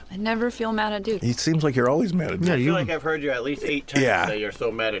 What? I never feel mad at Duke. It seems like you're always mad at Duke. Yeah, I feel you. like I've heard you at least 8 times Yeah. say you're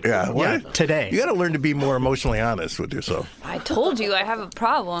so mad at Yeah, you. what? Yeah, today. You got to learn to be more emotionally honest with yourself. I told you I have a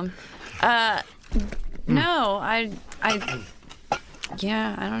problem. No, I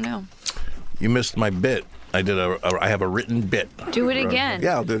don't know. You missed my bit. I have a written bit. Do it again.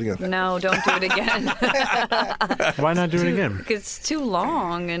 Yeah, I'll do it again. No, don't do it again. Why not do it again? It's too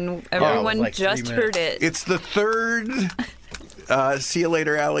long, and everyone like 3 just heard it. It's the third "See you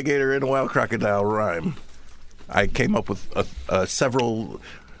later, alligator" in a wild crocodile rhyme. I came up with several.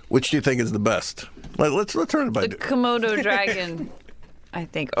 Which do you think is the best? Let's run it by. The Komodo dragon, I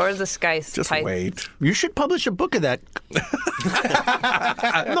think, or the sky Just python. wait. You should publish a book of that.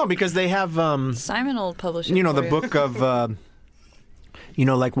 No, because they have, Simon will publish it. the for book of,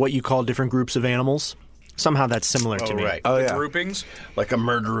 like what you call different groups of animals. Somehow that's similar to me. Right. Oh yeah, Groupings. Like a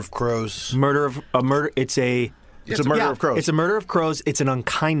murder of crows. Murder. It's a murder of crows. It's a murder of crows. It's an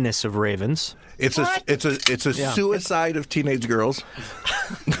unkindness of ravens. It's a suicide of teenage girls.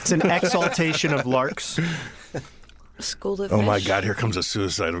 It's an exaltation of larks. School of Oh my Fish. God! Here comes a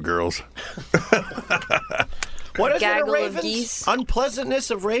suicide of girls. What is Gaggle it, a of raven's? geese.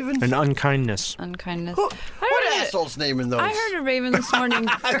 Unpleasantness of ravens? An unkindness. Unkindness. What heard it. asshole's naming those? I heard a raven this morning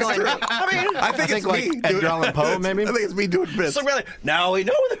going, I think it's like me. Edgar Allan Poe, maybe? I think it's me doing bits. So really, now we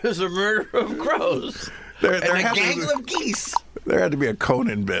know there's a murder of crows. There And a had to be- gaggle of geese. There had to be a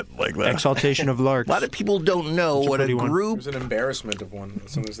Conan bit like that. Exaltation of larks. A lot of people don't know what a pretty one. group, There's an embarrassment of one.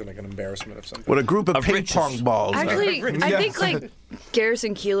 Something's like an embarrassment of something. what a group of ping riches. pong balls. are. actually, I think like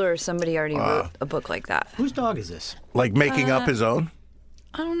Garrison Keillor or somebody already wrote a book like that. Whose dog is this? Like making up his own.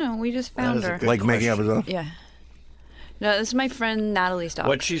 I don't know. We just found is a her. good Like making up his own. Yeah. No, this is my friend Natalie's dog.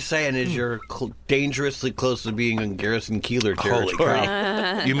 What she's saying is you're dangerously close to being in Garrison Keillor Holy territory.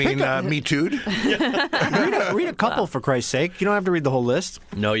 cow! You mean Me Too'd? Read a couple, for Christ's sake. You don't have to read the whole list.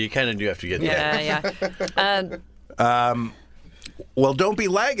 No, you kind of do have to get that. Yeah. Well, don't be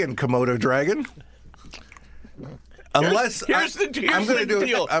lagging, Komodo dragon. Unless Here's the I'm going to do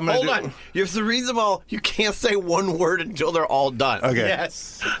deal. it. I'm gonna Hold do on. it. You have to read them all. You can't say one word until they're all done. Okay.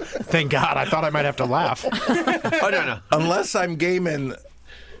 Yes. Thank God. I thought I might have to laugh. Oh, no. Unless I'm gaming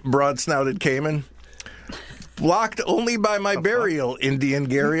broad-snouted caiman, blocked only by my burial, Indian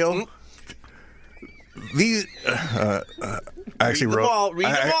Gariel. These, I actually Read them wrote. all. Read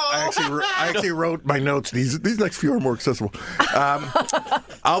them all. I actually wrote my notes. These next few are more accessible.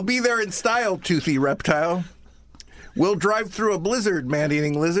 I'll be there in style, toothy reptile. We'll drive through a blizzard,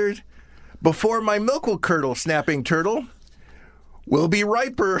 man-eating lizard. Before my milk will curdle, snapping turtle. We'll be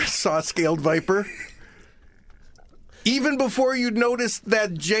riper, saw-scaled viper. Even before you'd notice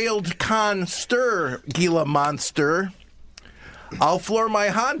that jailed con stir, Gila monster. I'll floor my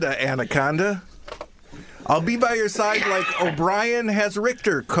Honda, anaconda. I'll be by your side like O'Brien has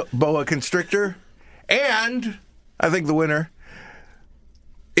Richter, boa constrictor. And, I think the winner,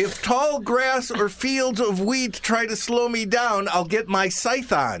 if tall grass or fields of wheat try to slow me down, I'll get my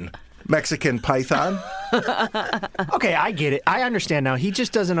scythe on, Mexican python. Okay, I get it. I understand now. He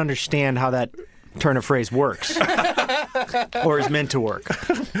just doesn't understand how that turn of phrase works or is meant to work.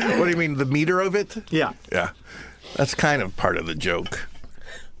 What do you mean, the meter of it? Yeah. Yeah. That's kind of part of the joke.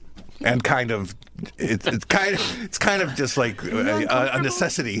 And kind of, it's kind of just like a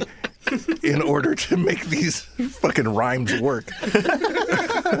necessity in order to make these fucking rhymes work.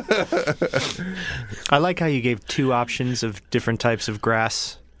 I like how you gave 2 options of different types of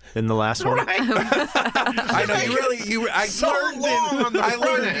grass in the last one. I know I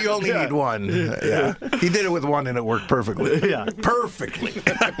learned you only need one. Yeah. He did it with one and it worked perfectly. Yeah. Perfectly.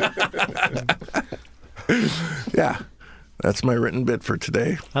 Yeah. That's my written bit for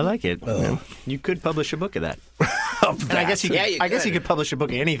today. I like it. You could publish a book of that. And I guess you could publish a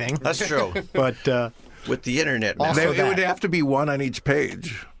book of anything. That's true. But With the internet now. Also- It would have to be one on each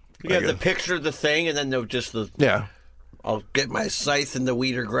page. You have the picture of the thing, and then they'll just the. Yeah. I'll get my scythe in the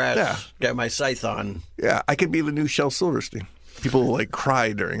wheat or grass. Yeah. Get my scythe on. Yeah. I could be the new Shel Silverstein. People will like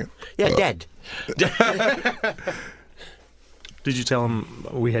cry during it. Yeah, dead. did you tell him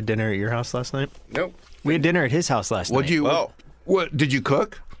we had dinner at your house last night? Nope. We had dinner at his house last What'd night. you? Whoa. What did you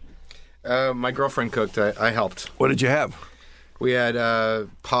cook? My girlfriend cooked. I helped. What did you have? We had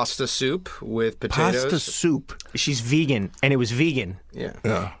pasta soup with potatoes. Pasta soup. She's vegan, and it was vegan. Yeah.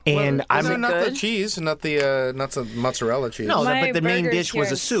 Yeah. And I'm not the good? cheese, not the mozzarella cheese. No, My but the main burgers dish was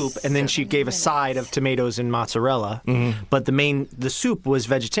here a soup, and then she gave a side of tomatoes and mozzarella. But the soup was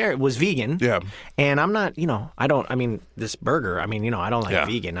vegan. Yeah. And I'm not, this burger, I don't like Yeah.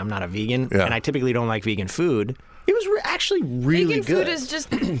 vegan. I'm not a vegan, Yeah. and I typically don't like vegan food. It was actually really Vegan good. food is just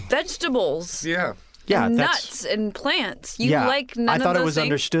vegetables. Yeah. yeah, and that's- nuts and plants. You yeah, like none I thought of those it was things?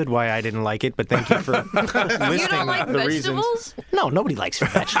 understood why I didn't like it, but thank you for listing You don't like the reasons. vegetables? No, nobody likes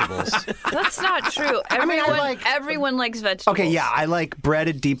vegetables. That's not true. I Everyone likes vegetables. Okay, yeah, I like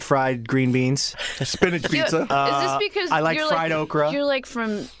breaded, deep fried green beans. Spinach pizza. Is this because I like you're fried okra. You're like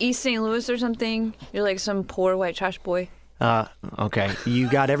from East St. Louis or something? You're like some poor white trash boy. Okay, you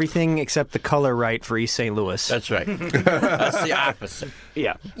got everything except the color right for East St. Louis. That's right. That's the opposite.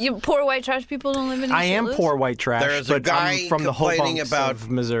 yeah. You poor white trash people don't live in East I St. am Louis? poor white trash, There's a but guy I'm from the whole complaining bunks about of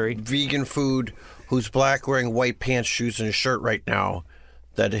Missouri. Vegan food who's black wearing white pants, shoes, and a shirt right now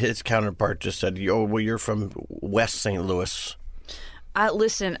that his counterpart just said, you're from West St. Louis.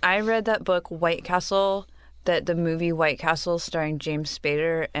 Listen, I read that book, White Castle, the movie White Castle starring James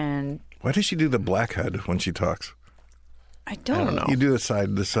Spader, and Why does she do the black head when she talks? I don't know. You do the side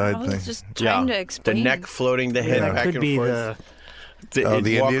I was thing. just trying to The explain. neck floating, the head That back could and be forth. the the walk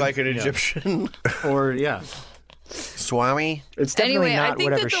Indian? like an Egyptian. or yeah. Swami. It's definitely Anyway, not I think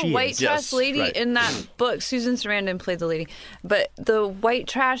whatever that the she white is. trash Yes, lady right. in that book, Susan Sarandon played the lady, but the white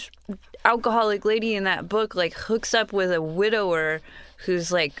trash alcoholic lady in that book like hooks up with a widower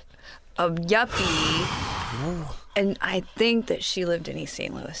who's like a yuppie, and I think that she lived in East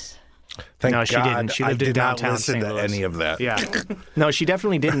St. Louis. Thank No, she God didn't. She lived I in did not downtown listen St. to Louis. any of that. Yeah. No, she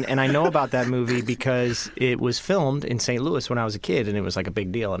definitely didn't. And I know about that movie because it was filmed in St. Louis when I was a kid, and it was like a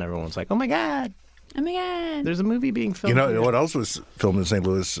big deal, and everyone was like, "Oh my God, Oh my God! there's a movie being filmed." You know here." what else was filmed in St.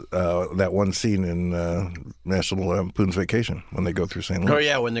 Louis? That one scene in National Lampoon's Vacation when they go through St. Louis. Oh,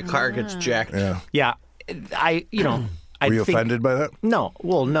 yeah, when the car gets jacked. Yeah. Yeah, I Were you think, offended by that? No,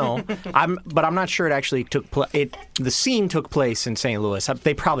 well, no. I'm not sure it actually took place. The scene took place in St. Louis.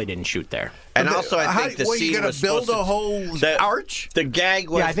 They probably didn't shoot there. And also, I think the you scene gonna was build supposed a to- whole the- arch? The gag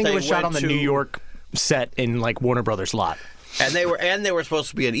was Yeah, I think it they was shot went on the to- New York set in like Warner Brothers lot. And they were supposed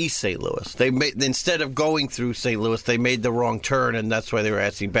to be in East St. Louis. They made, instead of going through St. Louis, they made the wrong turn, and that's why they were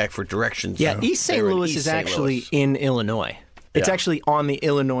asking back for directions. Yeah, East They St. were in Louis East is St. actually Louis. in Illinois. It's Yeah. actually on the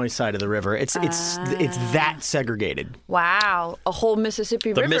Illinois side of the river. It's that segregated. Wow, a whole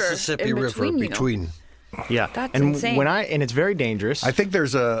Mississippi The River. Mississippi in River between. between. Yeah, That's and insane. and it's very dangerous. I think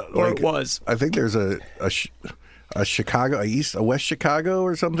there's a Or it was. I think there's a Chicago, a West Chicago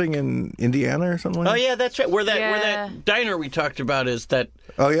or something in Indiana or something. Oh Like yeah, that's right. Where Yeah. that diner we talked about is that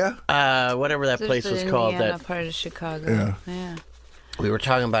that? Oh yeah. whatever that There's place the was called. Indiana That part of Chicago. Yeah. we were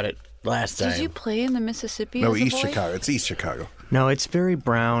talking about it last time. Did you play in the Mississippi? No, as a East boy? Chicago. It's East Chicago. No, it's very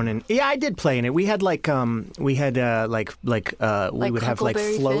brown, and yeah, I did play in it. We had we would have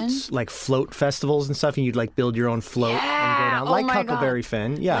Huckleberry floats, Finn? like float festivals and stuff, and you'd like build your own float and go Yeah! down, Oh like my God. Huckleberry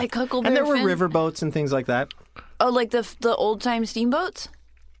Finn, yeah, Like Huckleberry and there were Finn? river boats and things like that. Oh, like the old time steamboats?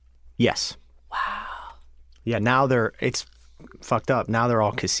 Yes. Wow. Yeah, now it's fucked up. Now they're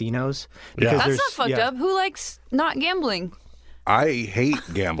all casinos. because That's there's- not fucked yeah. up. Who likes not gambling? I hate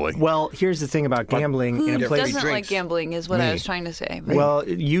gambling. Well, here's the thing about gambling Who in a place. doesn't like gambling is what I was trying to say. Well,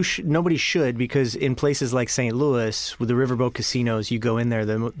 nobody should, because in places like St. Louis with the riverboat casinos, you go in there,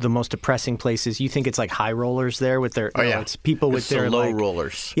 the most depressing places. You think it's like high rollers there with their. Oh, yeah. It's people with It's their the low like,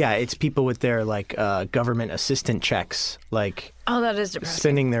 rollers. Yeah, it's people with their like government assistant checks, like Oh, that is depressing.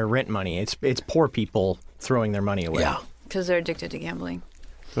 spending their rent money. It's poor people throwing their money away. Yeah. Because they're addicted to gambling.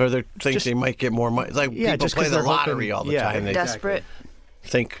 Or they think they might get more money. It's like Yeah, people just play 'cause the they're lottery hoping- all the yeah, time. They Desperate.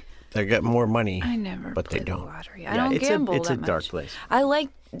 think they get more money. I never But play they the don't. lottery. I Yeah, don't it's gamble it's that a dark much. place. I like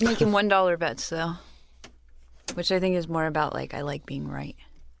making $1 bets though, which I think is more about like I like being right.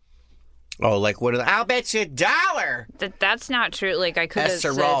 Oh, like what? I'll bet you $1. That's not true. Like I could have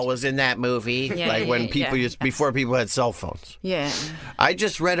Esther said, Roll was in that movie, Yeah, like yeah, when yeah, people yeah. used before people had cell phones. yeah. I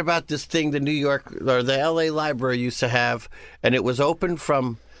just read about this thing the New York or the L.A. Library used to have, and it was open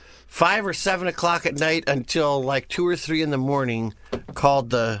from 5 or 7 o'clock at night until like 2 or 3 in the morning, called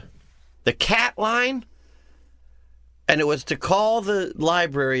the Cat Line, and it was to call the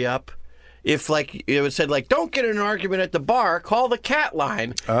library up. If like it was said like don't get in an argument at the bar, call the Cat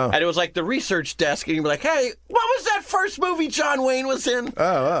Line, and it was like the research desk, and you'd be like, hey, what was that first movie John Wayne was in?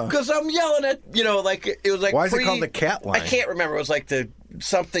 Oh. Because I'm yelling at like it was like Why is it called the Cat Line? I can't remember. It was like the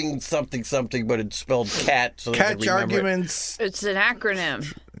something, but it spelled cat. So they could Catch remember it. arguments. It's an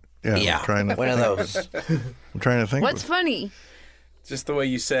acronym. Yeah, Yeah, I'm trying to one of those. I'm trying to think. What's funny? Just the way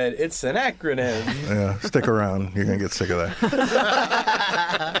you said, it's an acronym. Yeah, stick around. You're gonna get sick of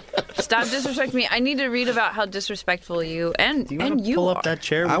that. Stop disrespecting me. I need to read about how disrespectful you and Do you want to pull are. up that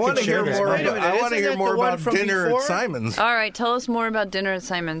chair? I want to hear more. Wait a minute, I want to isn't hear that more the one about from dinner before? at Simon's. All right, tell us more about dinner at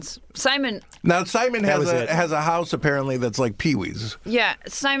Simon's. Simon, Now Simon has was it. has a house apparently that's like Pee Wee's. yeah,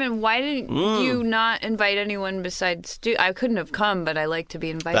 Simon, why didn't you not invite anyone besides Stu? I couldn't have come, but I like to be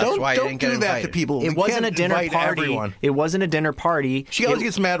invited. That's why you Don't didn't get do that to invited. people. It We wasn't a can't dinner invite party. Everyone. It wasn't a dinner party. She always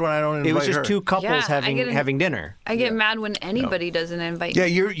gets mad when I don't invite It was just her. two couples Yeah, I having get it. having dinner. I get mad when anybody doesn't invite Yeah,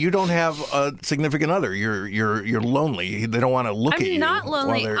 me. you don't have a significant other. You're lonely. They don't want to look at you. I'm not while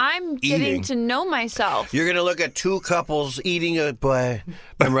lonely. they're I'm getting eating. to know myself. You're gonna look at two couples eating a boy.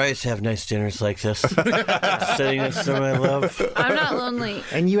 I'm right to have nice dinners like this. Sitting next to my love. I'm not lonely.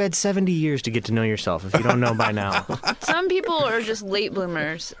 And you had 70 years to get to know yourself, if you don't know by now. Some people are just late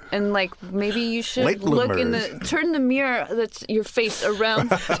bloomers, and like maybe you should Late look in bloomers. turn the mirror that's your face around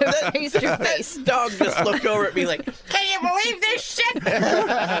to face your face. Dog just looked over at me like, can you believe this shit?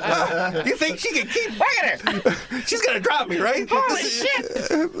 You think she can keep? Look at her. She's gonna drop me, right?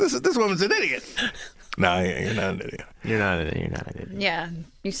 Holy This woman's an idiot. No, you're not an idiot. You're not an idiot. Yeah,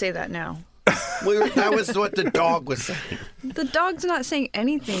 you say that now. That was what the dog was saying. The dog's not saying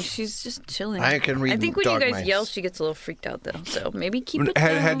anything. She's just chilling. I can read I think when you dog guys minds. yell, she gets a little freaked out though. So maybe keep it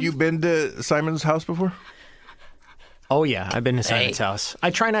Had down. you been to Simon's house before? Oh yeah, I've been to Simon's house. I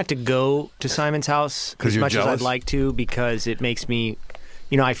try not to go to Simon's house 'Cause as you're much as jealous? I'd like to, because it makes me,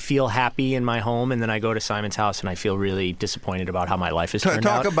 I feel happy in my home, and then I go to Simon's house and I feel really disappointed about how my life has turned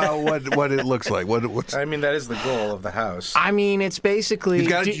Talk out. about what it looks like. What's I mean, that is the goal of the house. I mean, it's basically. You've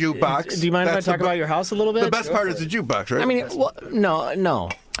got a do- jukebox. Do you mind That's if I talk the- about your house a little bit? the best part is the jukebox, right? I mean, no.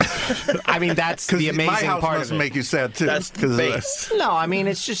 I mean, that's the amazing my house part must of it. make you sad too. That's the 'cause, base. No, I mean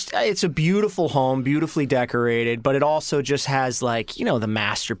it's a beautiful home, beautifully decorated, but it also just has like, the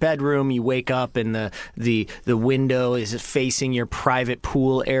master bedroom. You wake up and the window is facing your private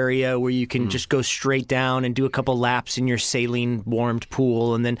pool area where you can just go straight down and do a couple laps in your saline warmed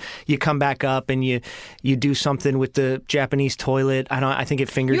pool, and then you come back up and you do something with the Japanese toilet. I think it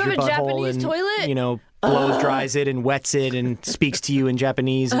fingers You have your a butthole Japanese and toilet? blows dries it and wets it and speaks to you in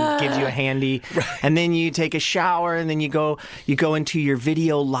Japanese and gives you a handy. And then you take a shower and then you go into your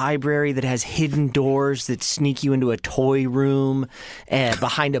video library that has hidden doors that sneak you into a toy room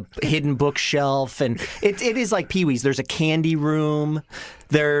behind a hidden bookshelf. And it is like Pee-wee's. There's a candy room.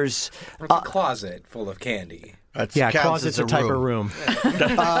 There's a closet full of candy. Closet's a type of room.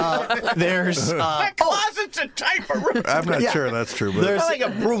 There's closet's a type of room. I'm not sure that's true, but There's like a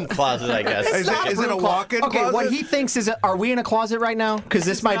broom closet, I guess. Is it a walk-in Okay, closet? what he thinks is, are we in a closet right now? Because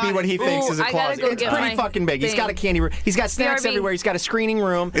this might be what he thinks is a I gotta closet. go It's get pretty my fucking big. He's thing. got a candy room. He's got snacks BRB. everywhere. He's got a screening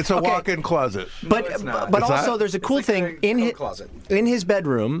room. It's a Okay, walk-in closet. But it's not. but It's also not? there's a cool thing in his closet. in his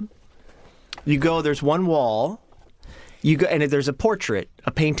bedroom. You go. There's one wall. You go, and there's a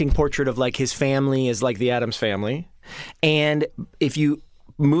painting portrait of like his family is like the Addams family, and if you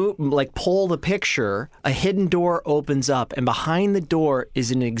pull the picture, a hidden door opens up, and behind the door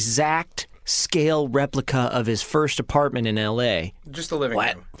is an exact scale replica of his first apartment in L.A. Just the living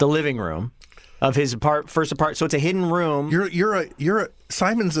room. The living room of his first apartment. So it's a hidden room. You're a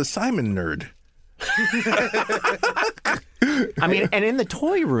Simon's a Simon nerd. I mean, and in the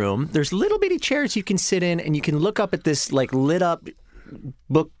toy room, there's little bitty chairs you can sit in, and you can look up at this like lit up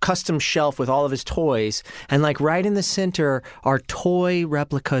book custom shelf with all of his toys, and like right in the center are toy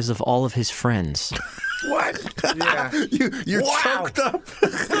replicas of all of his friends. What? Yeah. You're choked up.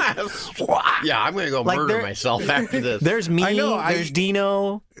 Yeah, I'm going to go Like murder there- myself after this. There's me. I know, There's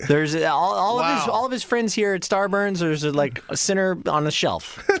Dino. There's all of his friends here at Starburns. There's like a center on the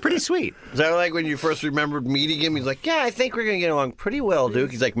shelf. It's pretty sweet. Is that like when you first remembered meeting him? He's like, yeah, I think we're going to get along pretty well,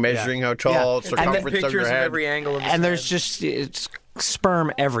 Duke. He's like measuring how tall, Yeah. circumference of Pictures your of head. every angle of his And there's head. just it's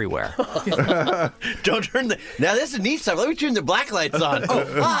sperm everywhere. Don't turn the... Now, this is neat stuff. Let me turn the black lights on.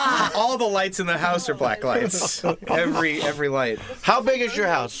 all the lights in the house are black lights. every light. How big is your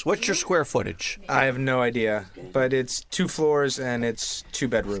house? What's your square footage? I have no idea, but it's 2 floors and it's 2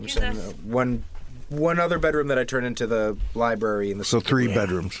 bedrooms and one other bedroom that I turned into the library. So 3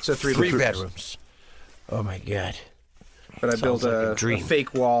 bedrooms. So 3 Three bedrooms. bedrooms. Oh, my God. But I built like a a dream.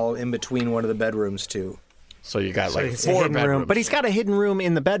 fake wall in between one of the bedrooms too. So you got like It's a 4 hidden bedrooms. room, but he's got a hidden room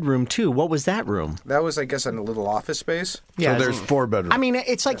in the bedroom too. What was that room? That was, I guess, a little office space. So there's 4 bedrooms. I mean,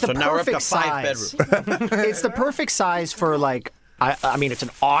 it's like the So now we're up to perfect 5 size. bedrooms. It's the perfect size for like. I mean, it's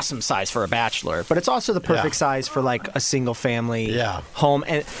an awesome size for a bachelor, but it's also the perfect Yeah. size for like a single family Yeah. home.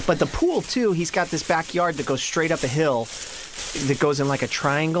 But the pool too. He's got this backyard that goes straight up a hill. That goes in like a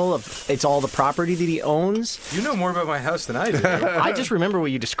triangle of it's all the property that he owns. You know more about my house than I do. I just remember what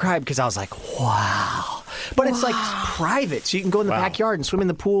you described because I was like, wow. But it's like private, so you can go in the backyard and swim in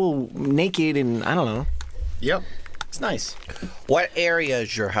the pool naked, and I don't know. Yep. It's nice. What area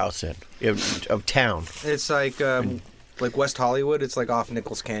is your house in of town? It's like West Hollywood. It's like off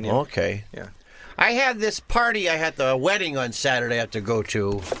Nichols Canyon. Okay. Yeah. I had this party. I had the wedding on Saturday I have to go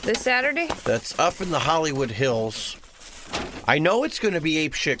to. This Saturday? That's up in the Hollywood Hills. I know it's going to be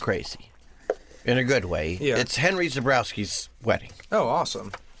ape shit crazy. In a good way. Yeah. It's Henry Zabrowski's wedding. Oh,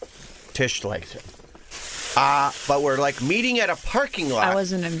 awesome. Tish likes it. But we're like meeting at a parking lot. I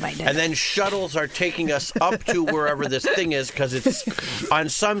wasn't invited. And then shuttles are taking us up to wherever this thing is because it's on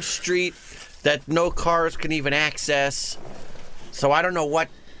some street that no cars can even access. So I don't know what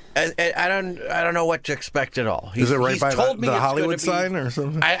I don't know what to expect at all. is it right he's by told me the it's Hollywood gonna be- sign or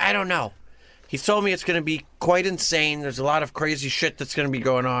something? I don't know. He's told me it's going to be quite insane. There's a lot of crazy shit that's going to be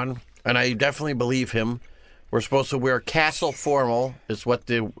going on, and I definitely believe him. We're supposed to wear castle formal, is what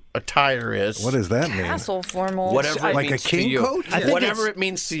the attire is. What does that mean? Castle formal. Whatever it Like a means to king you. coat? I think Whatever it's- it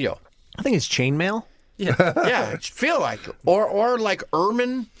means to you. I think it's chainmail. Yeah, I feel like it. Or like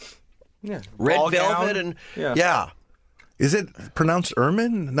ermine, Yeah. red Ball velvet, gown. and Yeah. Is it pronounced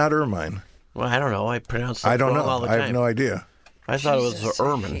ermine? Not ermine. Well, I don't know. I pronounce I it don't wrong know. all the I time. have no idea. I thought it was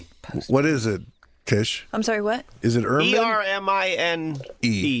ermine. What is it, Tish? I'm sorry, what? Is it ermine? ERMINE.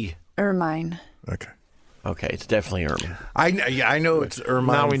 Ermine. Okay. Okay, it's definitely ermine. I know it's Now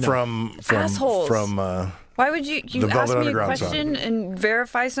ermine we know. from Assholes. from Why would you The ask Velvet me a Underground song. question and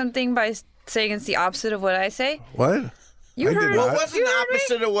verify something by saying it's the opposite of what I say? what? You I heard did me. not. Well, what's You the heard me?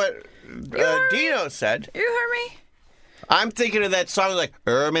 opposite of what heard me? Dino said? You heard me? I'm thinking of that song like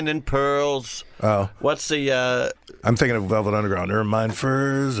Ermine and Pearls. Oh, What's the I'm thinking of Velvet Underground. Ermine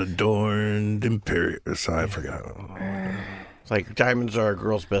furs adorned imperial. So I forgot. it's like diamonds are a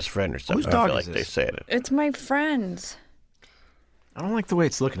girl's best friend or something? Whose I dog feel is like they this? say it. It's my friends. I don't like the way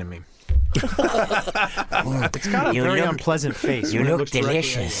it's looking at me. It's got a very unpleasant face. when it looks directly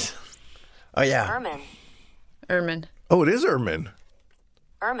at you. Oh yeah. Ermine. Oh, it is ermine.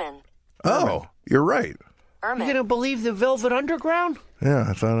 Ermine. Oh, you're right. You gonna believe the Velvet Underground? Yeah,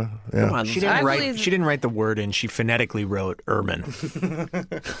 I thought. Yeah. Come on, She I didn't write. believe- She didn't write the word in. She phonetically wrote Ermine.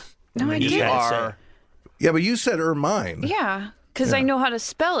 No, I You did. had to say- Yeah, but you said Ermine. Yeah, because I know how to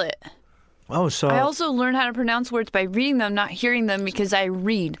spell it. Oh, so I also learn how to pronounce words by reading them, not hearing them because I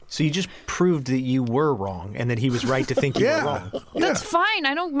read. so you just proved that you were wrong and that he was right to think you were Yeah. wrong. That's fine.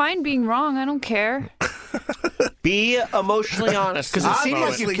 I don't mind being wrong. I don't care. Be emotionally honest. Because it seemed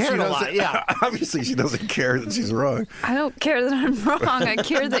like you Obviously, cared she a lot. doesn't- Yeah. Obviously, she doesn't care that she's wrong. I don't care that I'm wrong. I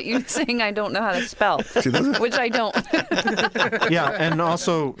care that you're saying I don't know how to spell, She doesn't. which I don't. Yeah, and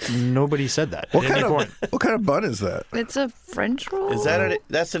also nobody said that. What at any kind point. of what kind of bun is that? It's a French roll. Is that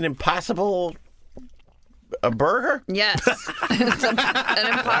that's an impossible a burger? Yes. It's an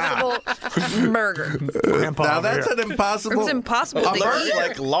impossible burger. Grandpa Now over that's here. an impossible. It's impossible A to burger eat.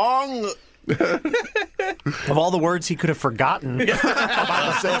 like long. Of all the words he could have forgotten about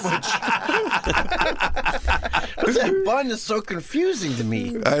the sandwich. That bun is so confusing to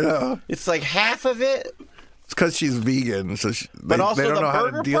me. I know. It's like half of it, It's because she's vegan, so but they also don't the know how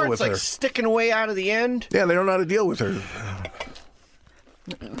to burger deal part's with like her. sticking away out of the end. Yeah, they don't know how to deal with her.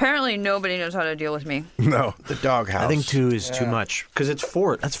 Apparently, nobody knows how to deal with me. No, The doghouse. I think 2 is too much because it's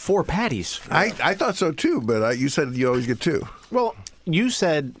 4. That's 4 patties. I thought so too, but you said you always get 2. Well, you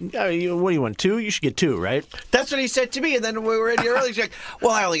said, what do you want? 2? You should get 2, right? That's what he said to me, and then when we were in here earlier, he's like,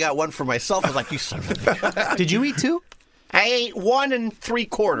 "Well, I only got one for myself." I was like, "You son of a bitch." Did you eat 2? I ate 1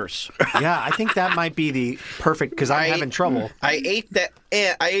 3/4. Yeah, I think that might be the perfect because I'm having trouble. I ate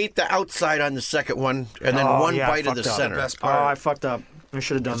the outside on the second one, and then one yeah, I bite of the fucked up. center. Best Oh, part. I fucked up. I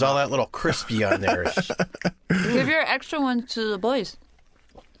should have done There's all that little crispy on there. Give your extra one to the boys.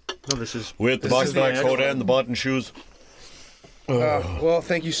 No, this is With the box-back coat and the button shoes. Well,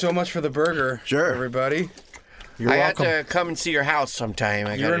 thank you so much for the burger, Sure. everybody. You're I welcome. had to come and see your house sometime.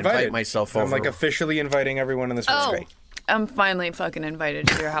 I got You're to invited. invite myself over. I'm like officially inviting everyone in this room. Oh, I'm finally fucking invited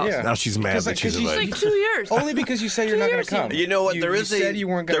to your house. Yeah. Now she's mad that she's you invited. Like 2 years. Only because you said you're not going to come. You know what? You, there you is said you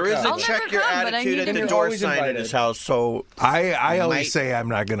weren't going to come. a I'll check never your come, but I attitude need at to the be door always sign at invited. his house. So I always might- say I'm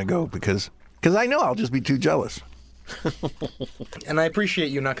not going to go because I know I'll just be too jealous. And I appreciate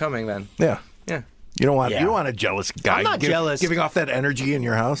you not coming then. Yeah. Yeah. You don't want Yeah. you don't want a jealous guy. I'm not jealous. Giving off that energy in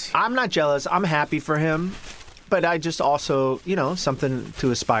your house. I'm not jealous. I'm happy for him. But I just also, something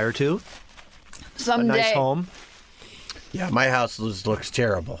to aspire to. A Someday. nice home. yeah, my house looks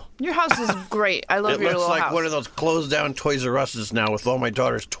terrible. Your house is great. I love It your looks little like house. one of those closed down Toys R Us's now, with all my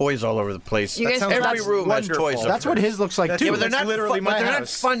daughter's toys all over the place. You guys- sounds that's Every room has wonderful. toys. That's what his looks like, too. Yeah, but they're That's not literally fun, but my they're not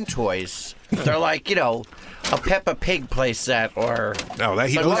house. fun toys. They're like a Peppa Pig play set or No, that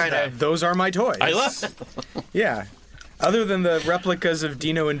he some loves kind that. of. Those are my toys. I love. Yeah. Other than the replicas of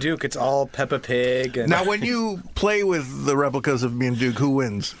Dino and Duke, it's all Peppa Pig. And, Now, when you play with the replicas of me and Duke, who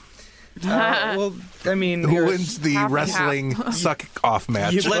wins? well, I mean, Who here's- wins the half and wrestling suck-off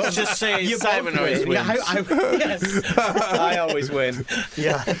match? Let's just say Simon always wins. Yes, I always win.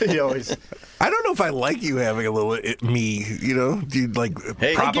 Yeah, he always. I don't know if I like you having a little me. Do you like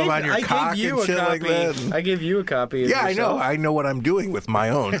prop him on your cock gave you and a shit copy. like that? I gave you a copy. Of Yeah, I know. yourself. I know what I'm doing with my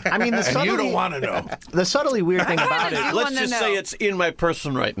own. I mean, the and you don't subtly, want to know. the subtly weird thing about it. You Let's wanna just know. say it's in my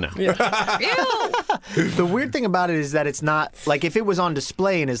person right now. Ew. The weird thing about it is that it's not like if it was on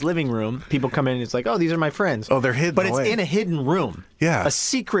display in his living room, people come in and it's like, oh, these are my friends. Oh, they're hidden But it's away. in a hidden room. Yeah. A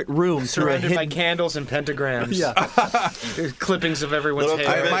secret room through a Surrounded by hidden. candles and pentagrams. Yeah. There's clippings of everyone's Little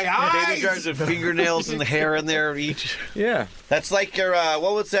hair. my eyes! baby jars of fingernails and hair in there each. Yeah. That's like your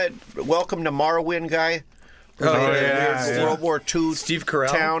what was that? Welcome to Morrowind guy. Oh, yeah. World War II Steve Carell?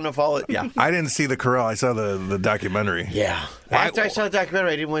 town of all it. Yeah. I didn't see the Corral. I saw the documentary. Yeah. After I saw the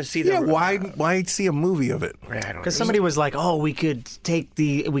documentary, I didn't want to see the. Yeah, why see a movie of it? I don't know. Because somebody was like, oh, we could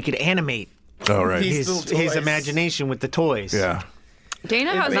animate Oh, right. These little his toys. imagination with the toys. Yeah.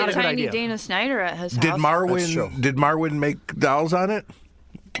 Dana has not a a good tiny idea. Dana Snyder at his Did house. Marwin make dolls on it?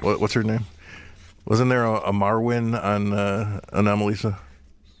 What's her name? Wasn't there a Marwin on Anomalisa?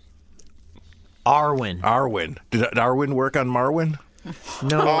 Arwen. Arwen. Did Arwen work on Marwin?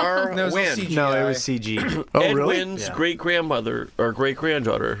 No. No, it was all Wynn. CGI. No, it was CG. Oh, Ed really? Wynn's great grandmother or great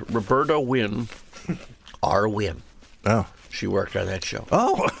granddaughter, Roberta Wynn. R. Wynn. Oh. She worked on that show.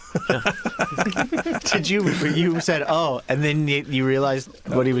 Oh. Did you said, oh, and then you realized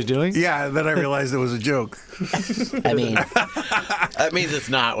what he was doing? Yeah, then I realized it was a joke. I mean, that means it's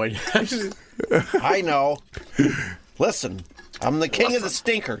not. When I know. Listen, I'm the king of the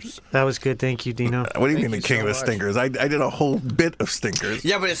stinkers. That was good. Thank you, Dino. What do you mean you the king so of the much. stinkers? I did a whole bit of stinkers.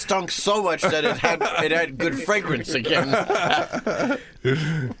 Yeah, but it stunk so much that it had good fragrance again.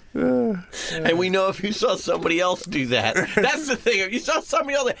 And we know if you saw somebody else do that. That's the thing. If you saw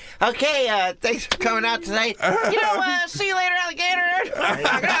somebody else, okay, thanks for coming out tonight. See you later, alligator.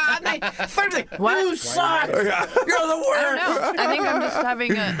 What? You suck. You're the worst. I don't know. I think I'm just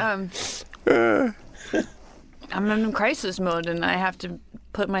having I'm in crisis mode, and I have to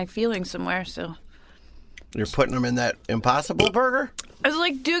put my feelings somewhere. So you're putting them in that Impossible Burger. It's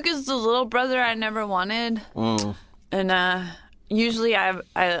like Duke is the little brother I never wanted, and usually I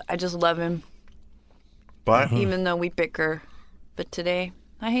just love him, but even though we bicker. But today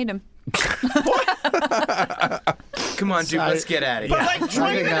I hate him. Come on, Duke, let's get at it. But like 20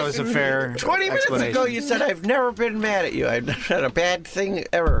 I think that was a fair 20 minutes ago, explanation. you said, I've never been mad at you. I've never had a bad thing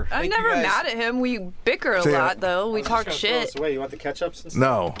ever. I'm never mad at him. We bicker a lot, though. We talk shit. Wait, you want the ketchups?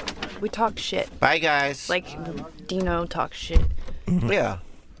 No. We talk shit. Bye, guys. Like Dino talks shit. Yeah.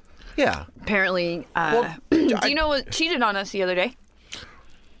 Yeah. Apparently, Dino cheated on us the other day.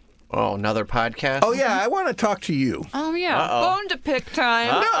 Oh, another podcast? Oh, yeah, I want to talk to you. Oh, yeah. Bone to pick time.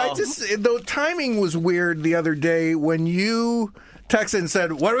 No, the timing was weird the other day when you texted and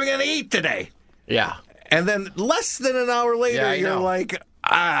said, what are we going to eat today? Yeah. And then less than an hour later, Yeah, I you're know. like,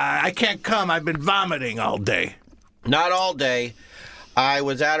 I can't come. I've been vomiting all day. Not all day. I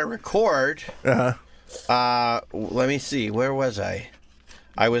was at a record. Let me see. Where was I?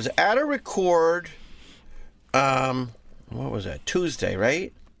 I was at a record. What was that? Tuesday,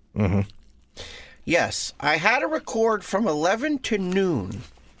 right? Mm-hmm. Yes. I had a record from 11 to noon.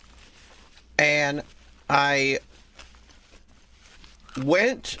 And I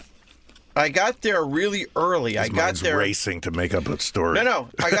got there really early. I got there racing to make up a story. No.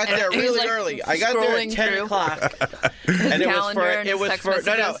 I got there He was, really like, early. I got there at scrolling 10 through o'clock. And it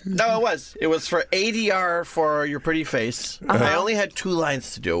was for ADR for Your Pretty Face. I only had 2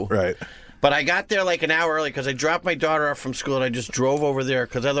 lines to do. Right. But I got there like an hour early because I dropped my daughter off from school and I just drove over there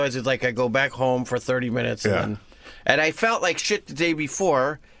because otherwise it's like I go back home for 30 minutes. Yeah. And I felt like shit the day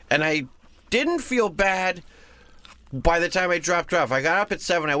before and I didn't feel bad by the time I dropped her off. I got up at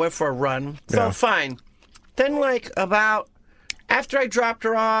 7. I went for a run. Felt fine. Then after I dropped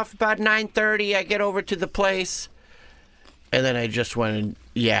her off, about 9:30, I get over to the place and then I just went and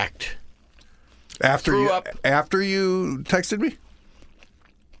yacked. After Threw you up. texted me?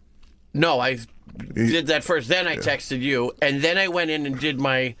 No, I did that first. Then I texted you, and then I went in and did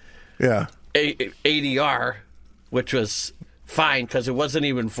my ADR, which was fine because it wasn't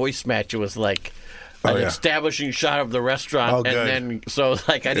even voice match. It was like an establishing shot of the restaurant, and then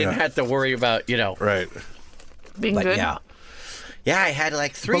I didn't have to worry about Right. being good. Yeah, I had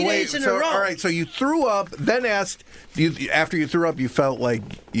like 3 days in a row. All right, so you threw up, then asked. After you threw up, you felt like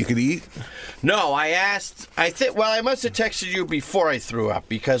you could eat. No, I asked. I must have texted you before I threw up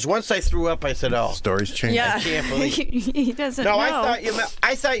because once I threw up, I said, "Oh, Stories change. Yeah. I can't believe." He doesn't No, know.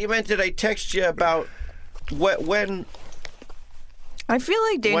 I thought you meant that I text you about when. I feel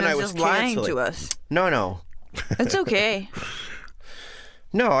like When I Dana's was just lying canceling. to us. No. It's okay.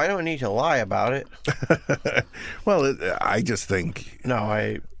 No, I don't need to lie about it. Well, I just think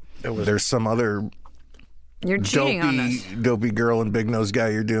there's some other You're cheating on us. dopey girl and big nose guy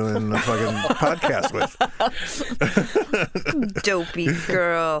you're doing a fucking podcast with. Dopey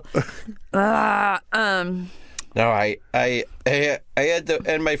girl. No, I had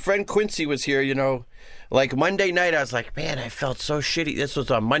and my friend Quincy was here, like Monday night, I was like, man, I felt so shitty. This was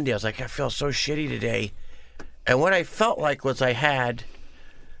on Monday. I was like, I feel so shitty today. And what I felt like was I had,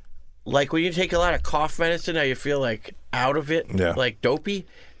 like when you take a lot of cough medicine, how you feel like out of it, like dopey.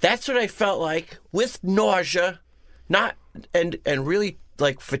 That's what I felt like with nausea, and really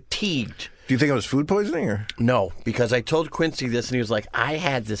like fatigued. Do you think it was food poisoning or? No, because I told Quincy this and he was like, I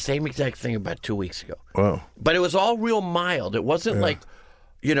had the same exact thing about 2 weeks ago. Whoa. But it was all real mild. It wasn't like,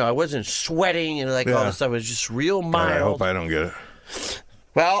 I wasn't sweating and all this stuff. It was just real mild. I hope I don't get it.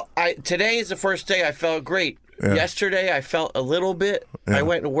 Well, today is the first day I felt great. Yeah. Yesterday I felt a little bit. Yeah. I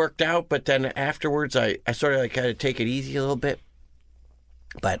went and worked out, but then afterwards I sort of like had to take it easy a little bit.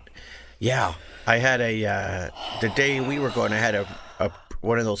 But yeah, I had the day we were going, I had a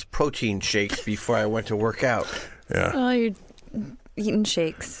one of those protein shakes before I went to work out. Yeah. Oh, you're eating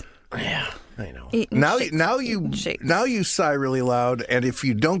shakes. Yeah, I know. Now you sigh really loud, and if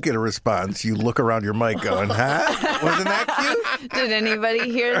you don't get a response, you look around your mic going, huh? Wasn't that cute? Did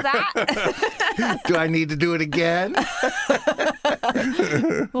anybody hear that? Do I need to do it again?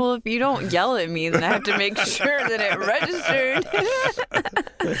 Well, if you don't yell at me, then I have to make sure that it registered.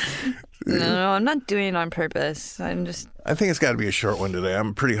 No, I'm not doing it on purpose. I think it's got to be a short one today.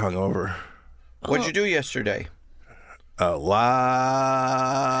 I'm pretty hungover. What'd you do yesterday? A lot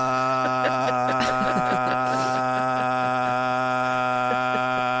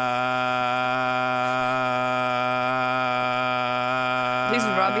He's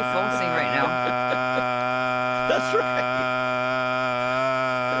Robbie Fulsing right now. That's right.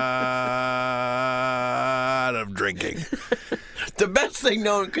 Of drinking. The best thing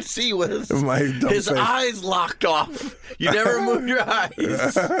no one could see was My dumb his face. eyes locked off. You never moved your eyes.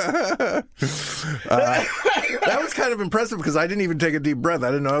 That was kind of impressive because I didn't even take a deep breath. I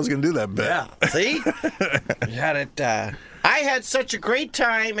didn't know I was going to do that bit. Yeah. See? You had it. I had such a great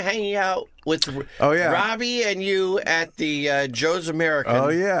time hanging out with Robbie and you at the Joe's American. Oh,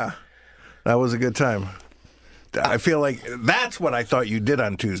 yeah. That was a good time. I feel like that's what I thought you did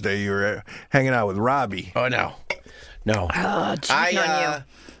on Tuesday. You were hanging out with Robbie. Oh, no. No. Oh, cheating on you.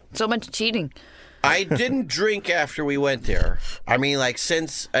 So much cheating. I didn't drink after we went there. I mean, like,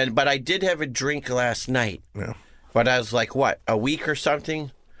 but I did have a drink last night. Yeah. But I was like, what, a week or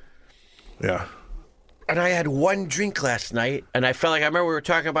something? Yeah. And I had one drink last night, and I felt like, I remember we were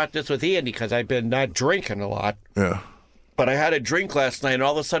talking about this with Andy, because I've been not drinking a lot. Yeah. But I had a drink last night, and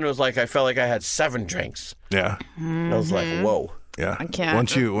all of a sudden it was like I felt like I had 7 drinks. Yeah. I was like, whoa. Yeah. I can't.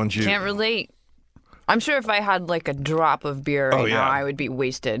 Once you Can't relate. I'm sure if I had like a drop of beer right yeah. now, I would be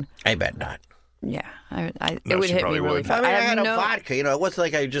wasted. I bet not. Yeah, it No, would she hit me probably really would. fast. I mean, I had a vodka. You know, it wasn't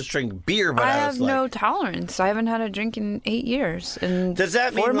like I just drink beer, but I I have was like... no tolerance. I haven't had a drink in 8 years. And Does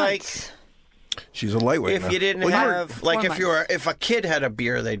that 4 mean, months. She's a lightweight. if now. you didn't Well, have... Like, if a kid had a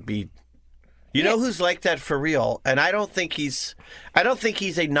beer, they'd be... You know who's like that for real? And I don't think he's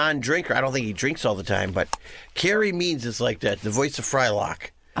a non-drinker. I don't think he drinks all the time, but Carrie Means is like that, the voice of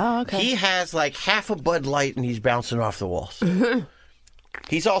Frylock. Oh, okay. He has like half a Bud Light and he's bouncing off the walls.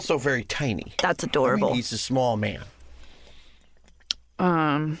 He's also very tiny. That's adorable. I mean, he's a small man.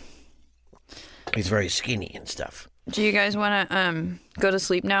 He's very skinny and stuff. Do you guys want to go to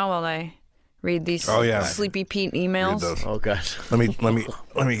sleep now while I read these Sleepy Pete emails? Oh gosh. Let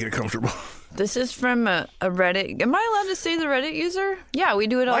me get comfortable. This is from a Reddit. Am I allowed to say the Reddit user? Yeah, we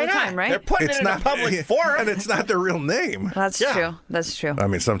do it all Why the not? time, right? They're putting it in a public forum. And it's not their real name. That's true. That's true. I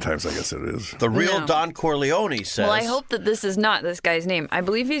mean, sometimes I guess it is. The real No. Don Corleone says. Well, I hope that this is not this guy's name. I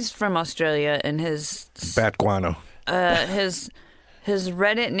believe he's from Australia, and his Bat guano. his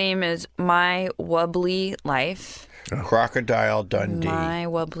Reddit name is My Wubbly Life. Crocodile Dundee. My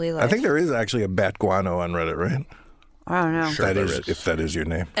Wubbly Life. I think there is actually a Bat guano on Reddit, right? I don't know. If that is your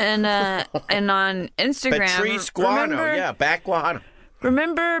name. And on Instagram, Patrice Guano. Yeah, back guano.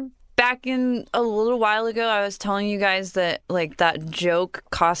 Remember back in a little while ago, I was telling you guys that like that joke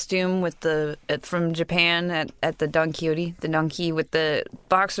costume with from Japan at the Don Quixote, the donkey with the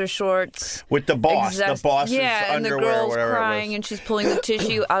boxer shorts. With the boss. The boss's yeah, and the underwear or girl's whatever crying it was. and she's pulling the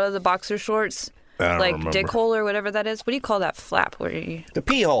tissue out of the boxer shorts. I don't like remember. dick hole or whatever that is. What do you call that flap? Where you The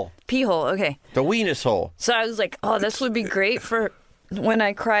pee hole. pee hole? Okay. The weenus hole. So I was like, oh, this would be great for when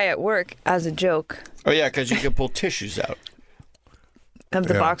I cry at work as a joke Oh, yeah, because you can pull tissues out. of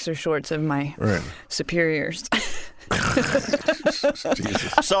the boxer shorts of my superiors.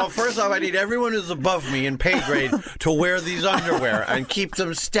 So, first off, I need everyone who's above me in pay grade to wear these underwear and keep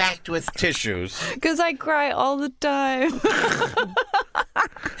them stacked with tissues. Because I cry all the time.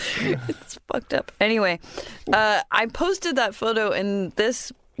 It's fucked up. Anyway, I posted that photo, and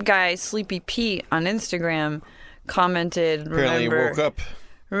this guy, Sleepy Pete, on Instagram commented. Apparently, you woke up.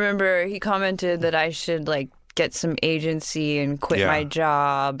 Remember, he commented that I should like get some agency and quit my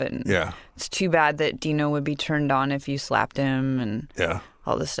job, and it's too bad that Dino would be turned on if you slapped him, and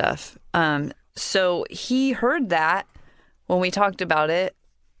all this stuff. So he heard that when we talked about it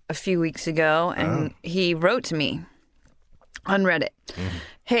a few weeks ago, and he wrote to me on Reddit.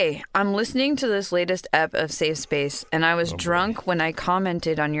 Hey, I'm listening to this latest ep of Safe Space, and I was drunk when I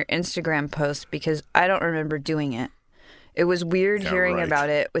commented on your Instagram post because I don't remember doing it. It was weird hearing about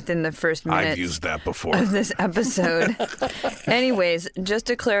it within the first minutes I've used that before. of this episode. Anyways, just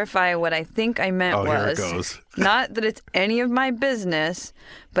to clarify what I think I meant was here it goes. not that it's any of my business,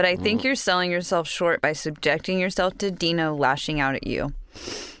 but I think you're selling yourself short by subjecting yourself to Dino lashing out at you.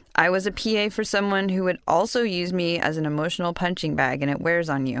 I was a PA for someone who would also use me as an emotional punching bag, and it wears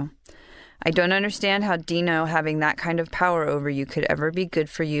on you. I don't understand how Dino having that kind of power over you could ever be good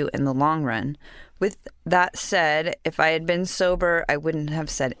for you in the long run. With that said, if I had been sober, I wouldn't have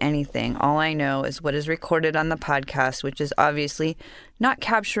said anything. All I know is what is recorded on the podcast, which is obviously not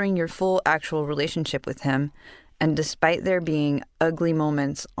capturing your full actual relationship with him. And despite there being ugly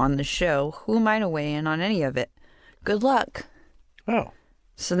moments on the show, who am I to weigh in on any of it? Good luck. Oh.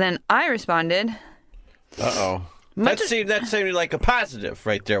 So then I responded. Uh-oh. That seemed like a positive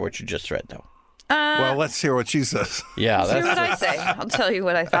right there, what you just read, though. Well, let's hear what she says. Yeah, Hear what I say. I'll tell you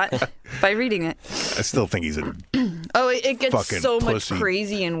what I thought by reading it. I still think he's a Oh, it gets fucking so much pussy.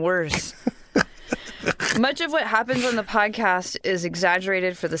 crazy and worse. Much of what happens on the podcast is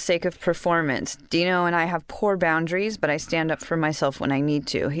exaggerated for the sake of performance. Dino and I have poor boundaries, but I stand up for myself when I need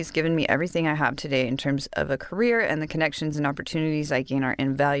to. He's given me everything I have today in terms of a career, and the connections and opportunities I gain are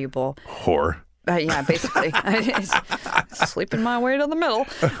invaluable. Whore. Yeah, basically. Sleeping my way to the middle.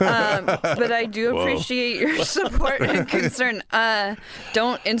 But I do appreciate your support and concern.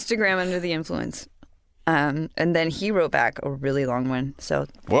 Don't Instagram under the influence. And then he wrote back a really long one. So,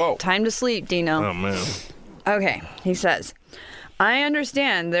 time to sleep, Dino. Oh, man. Okay, he says, I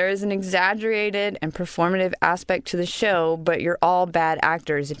understand there is an exaggerated and performative aspect to the show, but you're all bad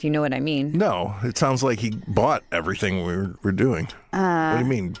actors, if you know what I mean. No, it sounds like he bought everything we're doing. What do you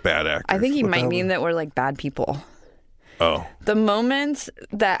mean, bad actors? I think he might mean that we're like bad people. Oh. The moments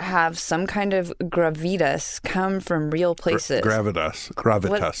that have some kind of gravitas come from real places.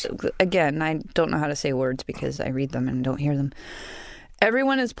 Gravitas. Again, I don't know how to say words because I read them and don't hear them.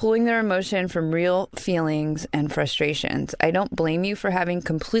 Everyone is pulling their emotion from real feelings and frustrations. I don't blame you for having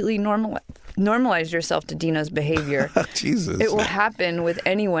completely normalized yourself to Dino's behavior. Jesus. It will happen with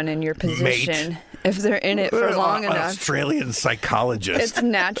anyone in your position if they're in it for long enough. Australian psychologist. It's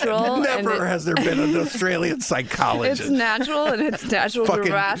natural. Never has there been an Australian psychologist. It's natural, and it's natural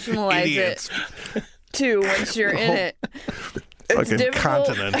to rationalize it, too, once you're in it.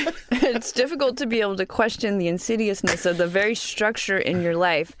 It's difficult to be able to question the insidiousness of the very structure in your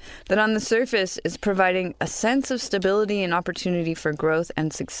life that on the surface is providing a sense of stability and opportunity for growth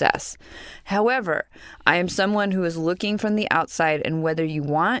and success. However, I am someone who is looking from the outside, and whether you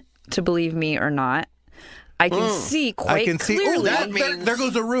want to believe me or not, I can see quite clearly there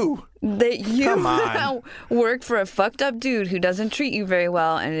goes a roo. That you work for a fucked up dude who doesn't treat you very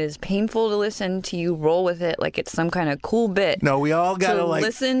well, and it is painful to listen to you roll with it like it's some kind of cool bit. No, we all gotta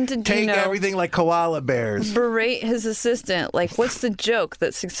listen to take Dino everything like koala bears. Berate his assistant. Like, what's the joke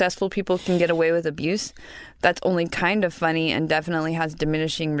that successful people can get away with abuse? That's only kind of funny and definitely has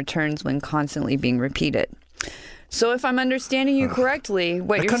diminishing returns when constantly being repeated. So if I'm understanding you correctly,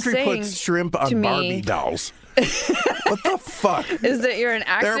 what you're saying the country puts shrimp on Barbie dolls. What the fuck? Is that you're an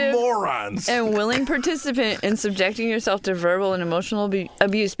active They're morons. and willing participant in subjecting yourself to verbal and emotional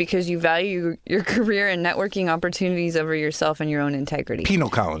abuse because you value your career and networking opportunities over yourself and your own integrity. Penal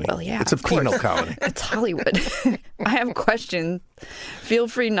colony. Well, yeah, it's a penal colony. It's Hollywood. I have questions. Feel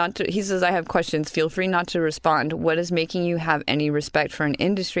free not to. He says, I have questions. Feel free not to respond. What is making you have any respect for an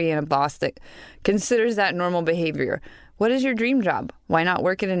industry and a boss that considers that normal behavior? What is your dream job? Why not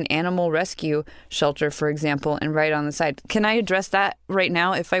work at an animal rescue shelter, for example, and write on the side? Can I address that right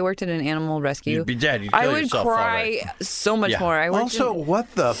now? If I worked at an animal rescue, you'd be dead. You'd I kill would yourself cry so much more.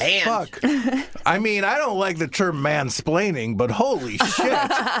 What the fuck? I mean, I don't like the term mansplaining, but holy shit!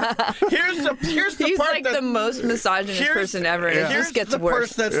 Here's the He's part like that, the most misogynist person ever, and it just gets the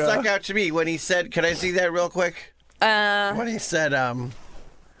worse. Part that stuck out to me when he said, "Can I see that real quick?" When he said,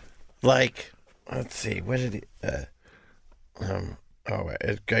 like, let's see, what did he?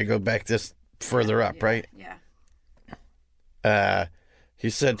 I go back this further up, right? Yeah. He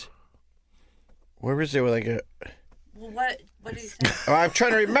said, where was it? Like a. Well, what did he say? Oh, I'm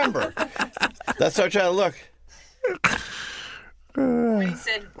trying to remember. That's what I'm trying to look. When he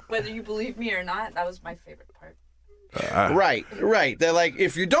said, whether you believe me or not, that was my favorite part. Right. They're like,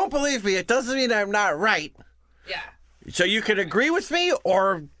 if you don't believe me, it doesn't mean I'm not right. Yeah. So you can agree with me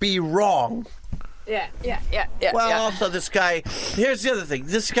or be wrong. Yeah. Well, also this guy, here's the other thing.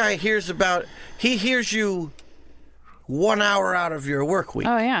 This guy he hears you 1 hour out of your work week.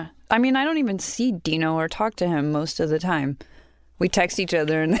 Oh, yeah. I mean, I don't even see Dino or talk to him most of the time. We text each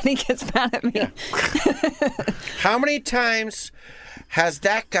other and then he gets mad at me. Yeah. How many times has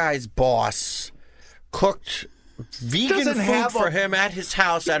that guy's boss cooked vegan food for him at his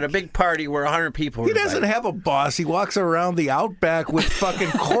house at a big party where 100 people were He doesn't have a boss. He walks around the outback with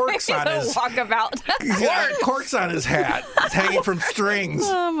fucking corks on his walkabout. He's got corks on his hat. It's hanging from strings.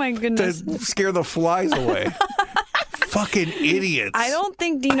 Oh my goodness. To scare the flies away. Fucking idiots. I don't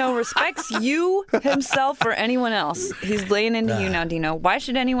think Dino respects you, himself, or anyone else. He's laying into you now, Dino. Why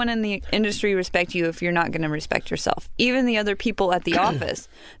should anyone in the industry respect you if you're not going to respect yourself? Even the other people at the office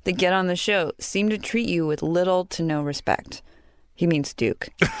that get on the show seem to treat you with little to no respect. He means Duke.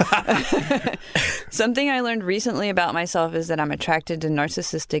 Something I learned recently about myself is that I'm attracted to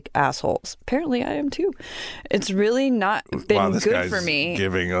narcissistic assholes. Apparently, I am too. It's really not been good for me.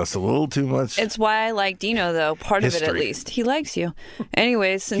 Giving us a little too much. It's why I like Dino, though. Part of it, at least. He likes you.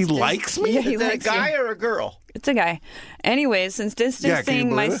 Anyways, since he likes me. Yeah, he Is likes it a guy you. or a girl? It's a guy. Anyways, since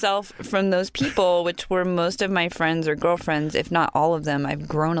distancing myself from those people, which were most of my friends or girlfriends, if not all of them, I've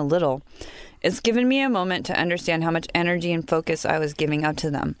grown a little. It's given me a moment to understand how much energy and focus I was giving up to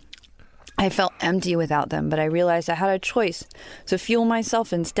them. I felt empty without them, but I realized I had a choice to fuel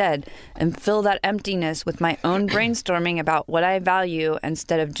myself instead and fill that emptiness with my own brainstorming about what I value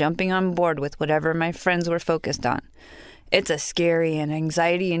instead of jumping on board with whatever my friends were focused on. It's a scary and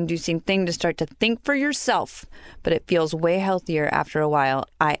anxiety-inducing thing to start to think for yourself, but it feels way healthier after a while.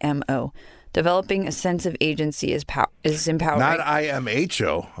 IMO. Developing a sense of agency is empowering. Not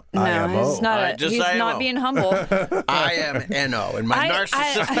IMHO. No, IMO. he's not. just He's IMO. not being humble. I am NO, in my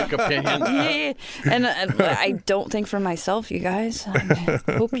narcissistic opinion. Yeah, and I don't think for myself, you guys. I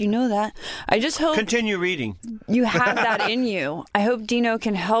hope you know that. I just hope Continue reading. you have that in you. I hope Dino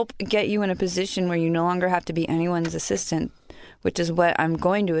can help get you in a position where you no longer have to be anyone's assistant, which is what I'm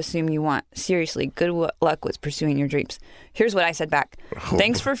going to assume you want. Seriously, good luck with pursuing your dreams. Here's what I said back.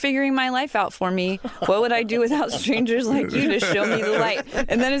 Thanks for figuring my life out for me. What would I do without strangers like you to show me the light?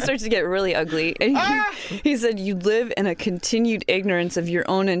 And then it starts to get really ugly. And he said, you live in a continued ignorance of your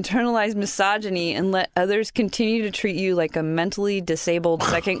own internalized misogyny and let others continue to treat you like a mentally disabled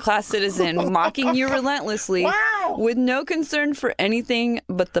second-class citizen, mocking you relentlessly with no concern for anything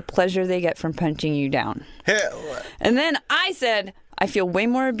but the pleasure they get from punching you down. And then I said, I feel way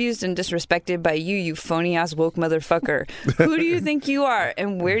more abused and disrespected by you phony-ass woke motherfucker. Who do you think you are,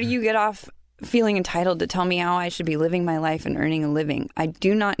 and where do you get off feeling entitled to tell me how I should be living my life and earning a living? I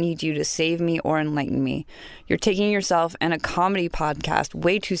do not need you to save me or enlighten me. You're taking yourself and a comedy podcast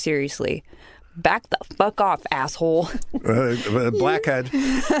way too seriously. Back the fuck off, asshole. Blackhead.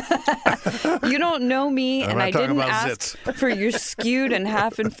 You don't know me, and I didn't ask for your skewed and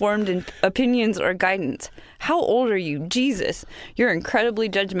half-informed opinions or guidance. How old are you? Jesus. You're incredibly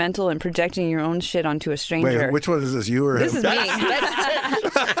judgmental and projecting your own shit onto a stranger. Wait, which one is this? You or him? This is me.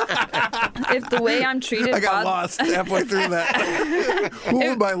 If the way I'm treated... I got lost halfway through that. Who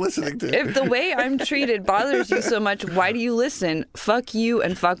am I listening to? If the way I'm treated bothers you so much, why do you listen? Fuck you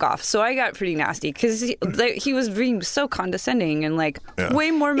and fuck off. So I got pretty nasty because he was being so condescending and way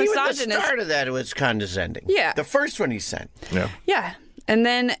more misogynist. Even the start of that, it was condescending. Yeah. The first one he sent. Yeah. And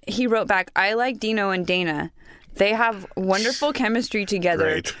then he wrote back, I like Dino and Dana. They have wonderful chemistry together.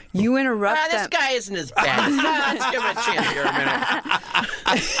 Great. You interrupt This them. guy isn't as bad. Let's give him a chance here a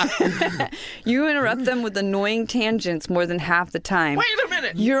minute. You interrupt them with annoying tangents more than half the time. Wait a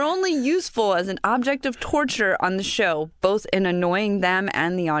minute. You're only useful as an object of torture on the show, both in annoying them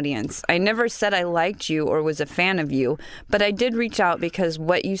and the audience. I never said I liked you or was a fan of you, but I did reach out because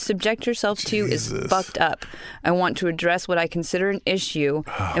what you subject yourself to is fucked up. I want to address what I consider an issue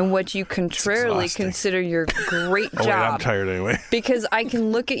and what you contrarily consider your great job. Wait, I'm tired anyway. Because I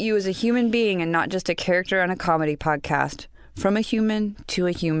can look at you as a human being and not just a character on a comedy podcast. From a human to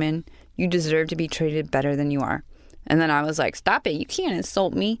a human, you deserve to be treated better than you are. And then I was like, stop it. You can't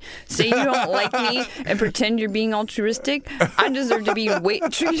insult me. Say you don't like me and pretend you're being altruistic. I deserve to be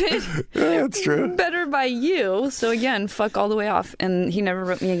treated That's true. better by you. So again, fuck all the way off. And he never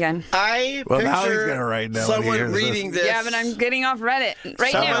wrote me again. I Well, now he's picture gonna write now when he someone hears reading this. Yeah, but I'm getting off Reddit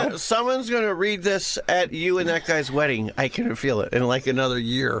now. Someone's going to read this at you and that guy's wedding. I can feel it in like another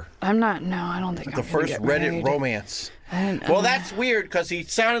year. I'm not. No, I don't think The I'm gonna first get Reddit married. romance. And, Well, that's weird because he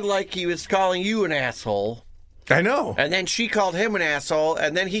sounded like he was calling you an asshole. I know. And then she called him an asshole,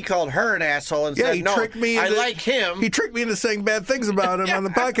 and then he called her an asshole and said, he no, tricked me I into, like him. He tricked me into saying bad things about him on the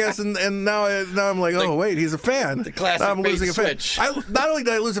podcast, and now I'm like, oh, wait, he's a fan. The classic now I'm losing a fan. bait switch. Not only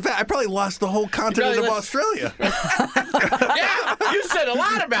did I lose a fan, I probably lost the whole continent of Australia. Yeah, you said a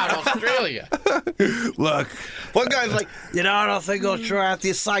lot about Australia. Look. One guy's like, I think I'll try out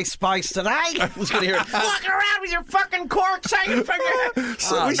this safe space today. Who's going to hear, walk around with your fucking corks hanging from your head.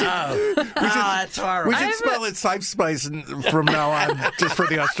 So we should that's horrible. we should spell it Sife Spice from now on, just for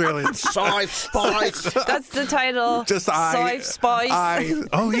the Australians. Safe spice. That's the title. Just Safe Spice.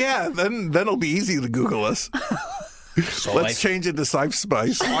 Oh yeah, then it'll be easy to Google us. Let's change it to Sife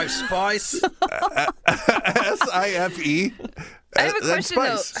Spice. Safe spice. SIFE. I have a question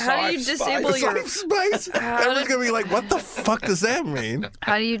though. How do you disable your Sife Spice? Everyone's gonna be like, "What the fuck does that mean?"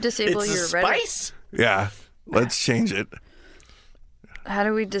 How do you disable It's your a Reddit? spice? Yeah, let's change it. How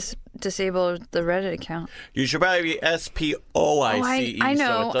do we disable the Reddit account? You should probably be SPOICE. I know,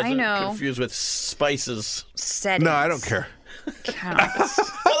 so it doesn't I know. confuse with spices. Settings. No, I don't care. Counts.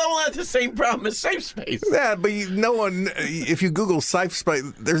 Well, then we'll have the same problem as safe space. Yeah, but no one. If you Google Sife Spice,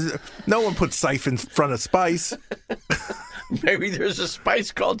 there's no one puts Sife in front of Spice. Maybe there's a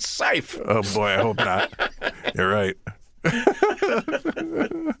spice called Sife. Oh boy, I hope not. You're right.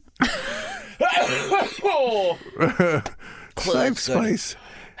 Sife Spice.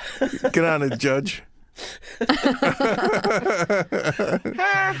 Get on it, Judge.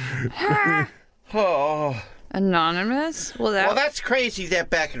 Oh. Anonymous? Well, that's crazy, that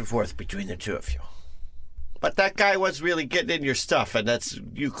back and forth between the two of you. But that guy was really getting in your stuff, and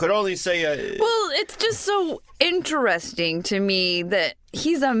you could only say... Well, it's just so interesting to me that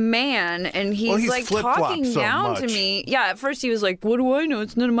he's a man, and he's like talking down to me. Yeah, at first he was like, what do I know?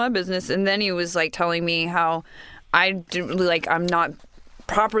 It's none of my business. And then he was like telling me how I'm not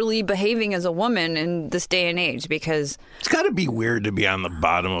properly behaving as a woman in this day and age because... It's got to be weird to be on the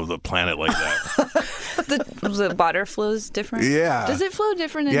bottom of the planet like that. The water flows different? Yeah. Does it flow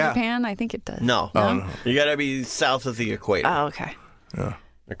different in Japan? I think it does. No. No? You got to be south of the equator. Oh, okay. Yeah.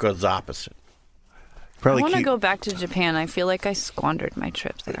 It goes opposite. I want to go back to Japan. I feel like I squandered my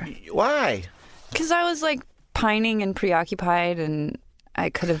trip there. Why? Because I was like pining and preoccupied, and I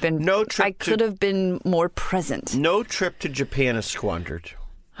could have been have been more present. No trip to Japan is squandered.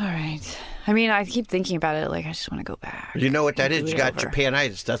 All right. I mean, I keep thinking about it. Like, I just want to go back. You know what that is? You got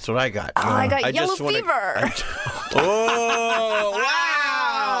Japanitis. That's what I got. Oh, I got yellow fever. Oh,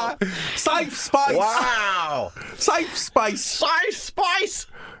 wow! Sife Spice. Wow! Sife Spice. Sife Spice.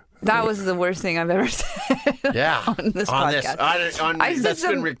 That was the worst thing I've ever said. Yeah. on this podcast. I said that's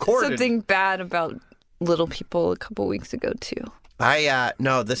been recorded. Something bad about little people a couple weeks ago too.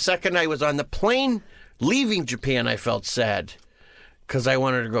 No, the second I was on the plane leaving Japan, I felt sad because I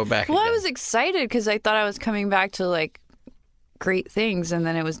wanted to go back. Well, again. I was excited because I thought I was coming back to like great things, and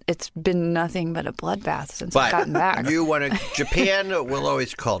then it's been nothing but a bloodbath since I've gotten back. Japan will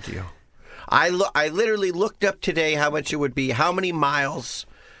always call to you. I literally looked up today how much it would be, how many miles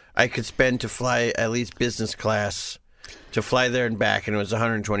I could spend to fly at least business class to fly there and back, and it was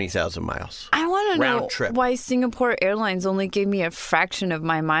 120,000 miles. I want to know trip. why Singapore Airlines only gave me a fraction of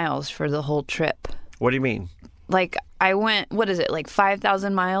my miles for the whole trip. What do you mean? Like, I went, what is it, like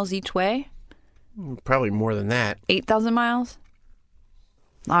 5,000 miles each way? Probably more than that. 8,000 miles?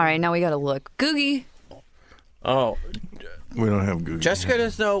 All right, now we got to look. Googie. Oh. We don't have Googie. Jessica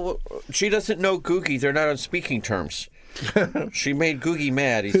doesn't know. She doesn't know Googie. They're not on speaking terms. She made Googie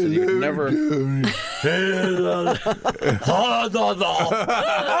mad. He said he would never. Oh,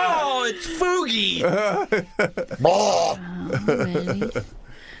 it's Foogie. How many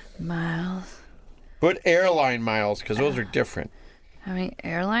miles? Put airline miles because those are different. How many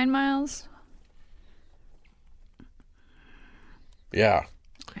airline miles? Yeah.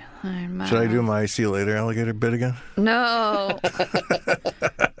 Airline miles. Should I do my see you later alligator bit again? No.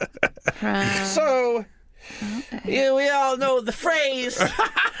 So, we all know the phrase,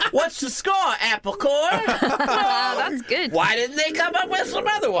 what's the score, apple core? That's good. Why didn't they come up with some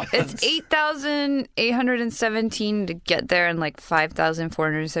other ones? It's 8,817 to get there and like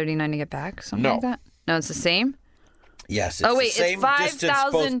 5,479 to get back. Something like that? No, it's the same? Yes, it's the same distance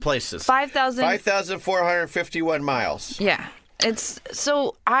both places. 5,451 miles. Yeah.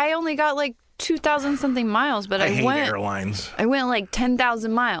 So I only got like 2,000 something miles, but I hate went airlines. I went like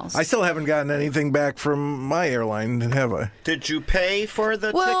 10,000 miles. I still haven't gotten anything back from my airline, have I? Did you pay for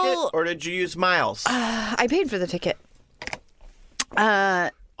the ticket or did you use miles? I paid for the ticket.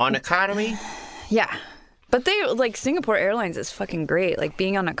 On economy? Yeah. But they like Singapore Airlines is fucking great. Like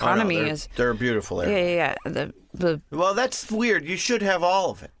being on economy they're beautiful airlines. Yeah. Well, that's weird. You should have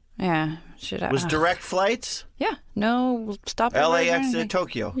all of it. Yeah, should I? Was direct flights? Yeah, no stop. LAX to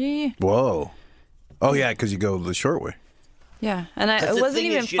Tokyo. Yeah. Whoa. Oh yeah, because you go the short way. Yeah, and it wasn't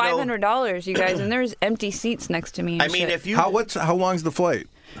even $500, you guys, and there's empty seats next to me. And if you how long's the flight?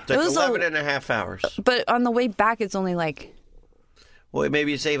 It's like 11 and a half hours. But on the way back, it's only like. Well,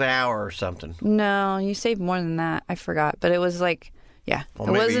 maybe you save an hour or something. No, you save more than that. I forgot, but it was like, yeah, well,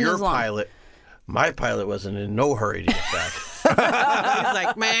 it wasn't your as long. My pilot wasn't in no hurry to get back. He's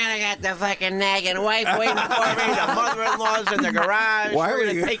like, man, I got the fucking nagging wife waiting for me. The mother-in-law's in the garage. We're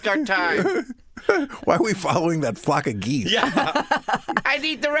going to take our time. Why are we following that flock of geese? Yeah. I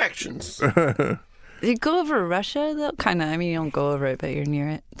need directions. You go over Russia, though? Kind of. I mean, you don't go over it, but you're near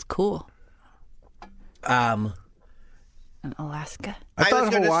it. It's cool. Alaska. I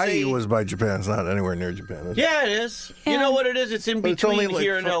thought Hawaii was by Japan. It's not anywhere near Japan. Is it? Yeah, it is. Yeah. You know what it is? It's in between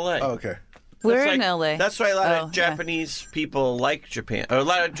here and L.A. Oh, okay. We're in L.A. That's why a lot of Japanese people like Japan. Or a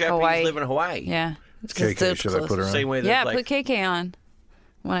lot of Japanese live in Hawaii. Yeah. It's KK. Should I put her on? Same way put KK on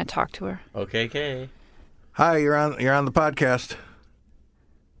when I talk to her. Okay, KK. Hi, you're on the podcast.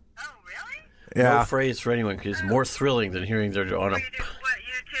 Oh, really? Yeah. No phrase for anyone because it's more thrilling than hearing they're on a... You,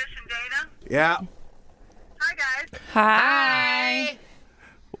 Tish and Dana? Yeah. Hi, guys. Hi.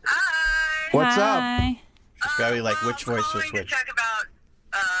 Hi. What's up? She's got to be like, which voice was to which? talk about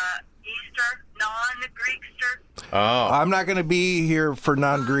Easter, non-Greekster. Oh. I'm not going to be here for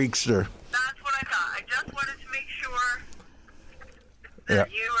non-Greekster. That's what I thought. I just wanted to make sure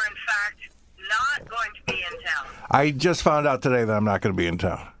that you are, in fact, not going to be in I just found out today that I'm not going to be in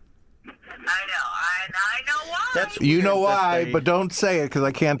town. I know why. That's You know weird that why, they- but don't say it because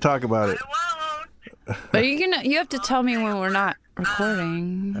I can't talk about it. Are you gonna? You have to tell me when we're not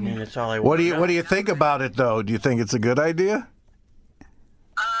recording. I mean, that's all I What want. do you think about it though? Do you think it's a good idea?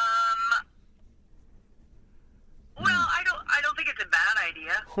 Well, I don't think it's a bad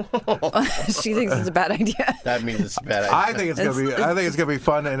idea. She thinks it's a bad idea. That means it's a bad idea. I think it's gonna be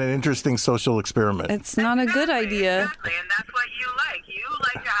fun and an interesting social experiment. It's not a good idea. Exactly, and that's what you like. You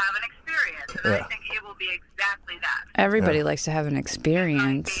like to have an experience, and Yeah. I think it will be exactly that. Everybody likes to have an It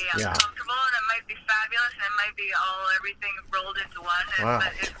experience. might be uncomfortable, and it might be fabulous, and it might be everything rolled into one. And, Wow.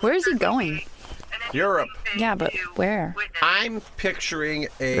 but it will Where is he certainly going? be an interesting Europe. thing Yeah, but to where? witness. I'm picturing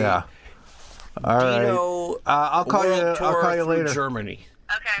a Yeah. All right. Dino I'll call you. world I'll tour call you through later. Germany.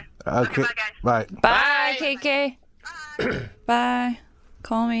 Okay. Okay. Bye, guys. Bye. Bye, KK. Bye.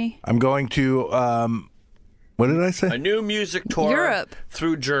 Call me. I'm going to. What did I say? A new music tour Europe.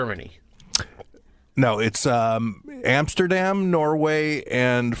 through Germany. No, it's Amsterdam, Norway,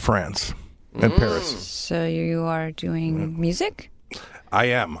 and France, and Paris. So you are doing music? I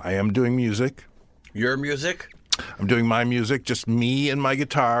am doing music. Your music? I'm doing my music, just me and my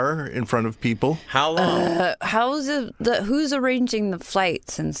guitar in front of people. How long? How's who's arranging the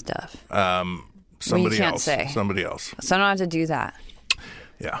flights and stuff? Somebody can't else. say. Somebody else. So I don't have to do that.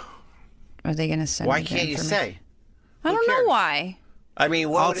 Yeah. Are they going to send Why me the can't you information? say? I don't know cares? why. I mean,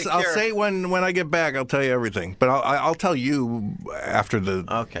 what would it I'll care? say when I get back. I'll tell you everything, but I'll tell you after the.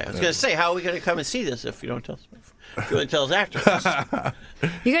 Okay, I was going to say, how are we going to come and see this if you don't tell us? If you only tell us after.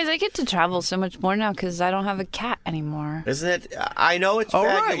 You guys, I get to travel so much more now because I don't have a cat anymore. Isn't it? I know it's All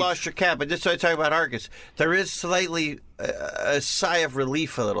bad right. you lost your cat, but just so I talk about Argus, there is slightly a sigh of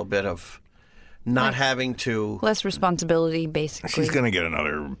relief, a little bit of not having to. Less responsibility, basically. She's gonna get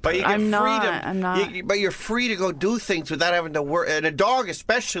another. But you get I'm not, freedom. I'm not. But you're free to go do things without having to work. And a dog,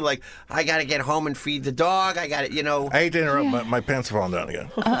 especially, like I got to get home and feed the dog. I got to, you know. I hate to interrupt, but my pants are falling down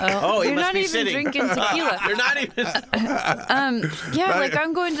again. Oh, he You're must not be even sitting. drinking tequila. You're not even. Yeah, like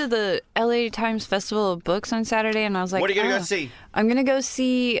I'm going to the LA Times Festival of Books on Saturday, and I was like, What are you gonna go oh, see? I'm gonna go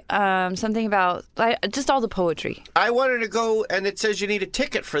see something about just all the poetry. I wanted to go, and it says you need a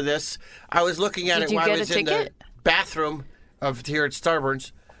ticket for this. I was looking at Did it you while get I was a in the ticket? bathroom of here at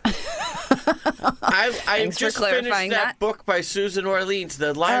Starburns. I Thanks for just finished clarifying that. book by Susan Orleans,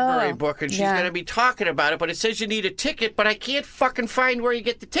 the library book, and she's yeah. going to be talking about it. But it says you need a ticket, but I can't fucking find where you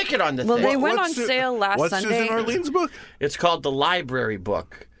get the ticket on the Well, thing. they went on What's Su- sale last What's Sunday. Susan Orleans' book? It's called The Library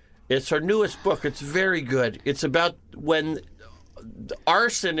Book. It's her newest book. It's very good. It's about when the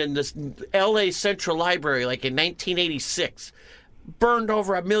arson in this L.A. Central Library, like in 1986, burned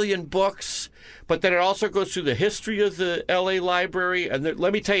over 1 million books. But then it also goes through the history of the L.A. Library. And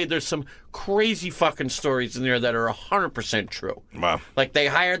let me tell you, there's some crazy fucking stories in there that are 100% true. Wow. Like they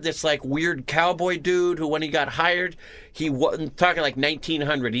hired this like weird cowboy dude who, when he got hired, he wasn't talking like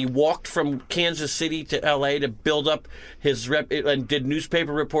 1900. He walked from Kansas City to L.A. to build up his rep and did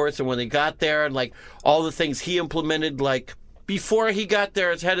newspaper reports. And when they got there, and like all the things he implemented, like before he got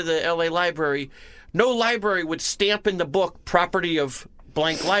there as head of the L.A. Library, no library would stamp in the book property of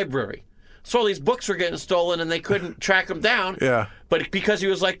blank library. So all these books were getting stolen, and they couldn't track them down. Yeah. But because he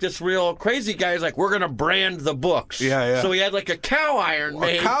was like this real crazy guy, he's like, we're going to brand the books. Yeah, yeah. So he had like a cow iron A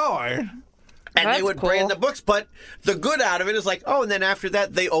made, cow iron. and they That's would cool. brand the books. But the good out of it is like, oh, and then after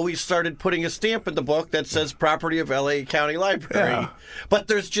that, they always started putting a stamp in the book that says property of L.A. County Library. Yeah. But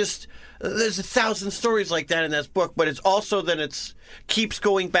there's 1,000 stories like that in this book. But it's also that it's keeps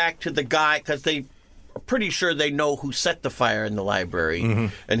going back to the guy, because they are pretty sure they know who set the fire in the library. Mm-hmm.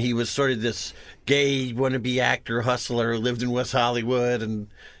 And he was sort of this gay wannabe actor hustler who lived in West Hollywood, and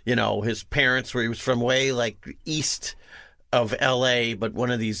you know his parents were, he was from way like east of LA, but one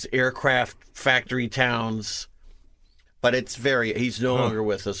of these aircraft factory towns. But he's no longer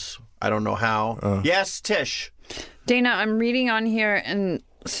with us. I don't know how. Yes, Tish. Dana, I'm reading on here, and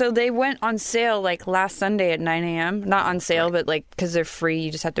so they went on sale like last Sunday at 9 a.m. Not on sale, but like because they're free,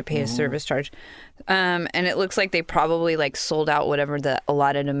 you just have to pay a service charge. And it looks like they probably like sold out whatever the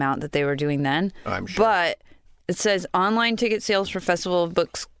allotted amount that they were doing then. I'm sure. But it says online ticket sales for Festival of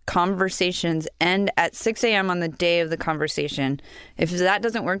Books conversations end at 6 a.m. on the day of the conversation. If that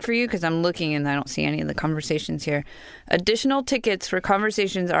doesn't work for you, because I'm looking and I don't see any of the conversations here, additional tickets for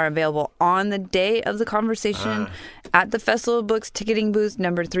conversations are available on the day of the conversation at the Festival of Books ticketing booth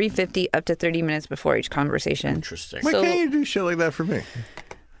number 350 up to 30 minutes before each conversation. Interesting. Why So- can't you do shit like that for me?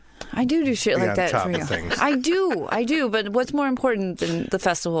 I do shit Be like on that top for of you. things. I do. But what's more important than the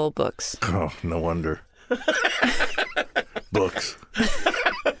Festival of Books? Oh, no wonder. Books.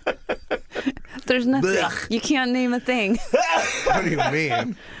 There's nothing. Blech. You can't name a thing. What do you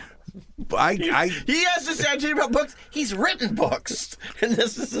mean? He has this attitude about books. He's written books, and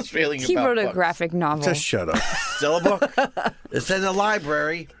this is his feeling He about wrote a books. graphic novel. Just shut up. Still a book. It's in the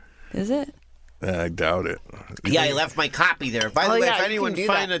library. Is it? I doubt it. Yeah, I left my copy there. By the way, yeah, if you anyone can do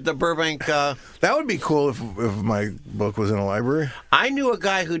find it, the Burbank. That would be cool if my book was in a library. I knew a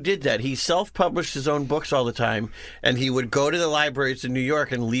guy who did that. He self-published his own books all the time, and he would go to the libraries in New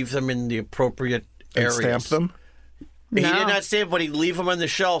York and leave them in the appropriate And areas. stamp them. He No. did not stamp, but he'd leave them on the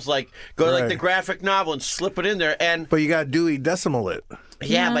shelves, like go to like Right. the graphic novel and slip it in there. And But you got Dewey Decimal it.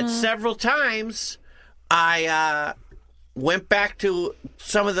 yeah, but several times I went back to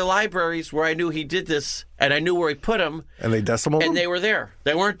some of the libraries where I knew he did this, and I knew where he put them, And they decimal and them? they were there.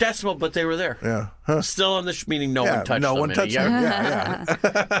 They weren't decimal, but they were there. Yeah. Huh. Still on the meaning no Yeah, one touched no them. one in a touched year. them.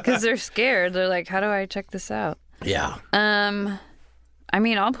 Yeah, Because they're scared. They're like, how do I check this out? Yeah. I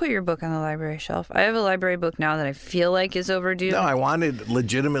mean, I'll put your book on the library shelf. I have a library book now that I feel like is overdue. No, I want it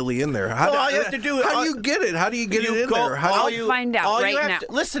legitimately in there. How Well, all you have to do- How do you get it? How do you get it in there? How do you, find out all right you have now.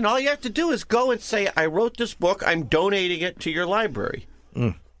 listen, all you have to do is go and say, I wrote this book, I'm donating it to your library.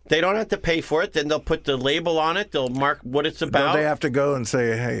 They don't have to pay for it. Then they'll put the label on it. They'll mark what it's about. Don't they have to go and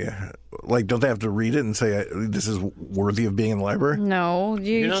say, hey, like, don't they have to read it and say, this is worthy of being in the library? No,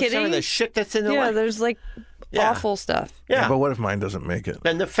 you know kidding? some of the shit that's in the yeah, library? there's like awful stuff. Yeah. But what if mine doesn't make it?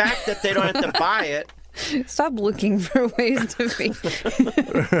 And the fact that they don't have to buy it. Stop looking for ways to be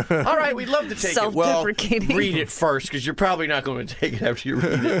All right, we'd love to take it. Well, self-deprecating. read it first, because you're probably not going to take it after you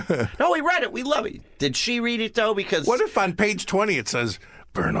read it. No, we read it. We love it. Did she read it, though? Because What if on page 20 it says,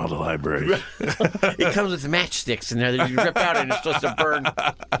 burn all the libraries? it comes with matchsticks in there that you rip out and it's supposed to burn.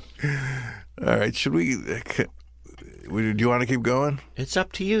 All right, should we... Do you want to keep going? It's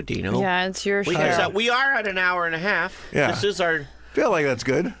up to you, Dino. Yeah, it's your We, show. we are at an hour and a half. Yeah. This is our... Feel like that's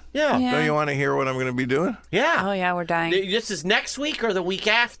good. Yeah. Yeah. Don't you want to hear what I'm going to be doing? Yeah. Oh, yeah, we're dying. This is next week or the week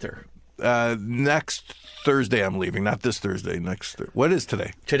after? Next Thursday I'm leaving, not this Thursday. What is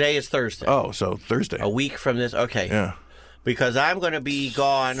today? Today is Thursday. Oh, so Thursday. A week from this. Okay. Yeah. Because I'm going to be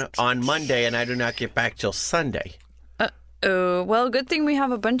gone on Monday and I do not get back till Sunday. Oh, well, good thing we have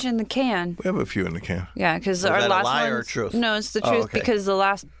a bunch in the can. We have a few in the can. Yeah, because Was our that a last lie or ones- truth? No, it's the Oh, truth okay. because the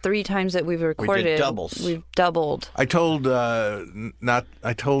last 3 times that we've recorded, doubles. we've doubled. I told him not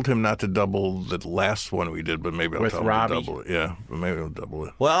to double the last one we did, but maybe I'll With tell Robbie. him to double it. Yeah, but maybe I'll double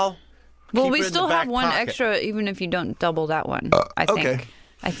it. Well, Well, keep we it in still the have back one pocket. extra, even if you don't double that one. I think. okay.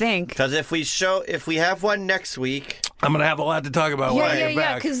 I think. Because if we have one next week, I'm going to have a lot to talk about when I Yeah, get yeah,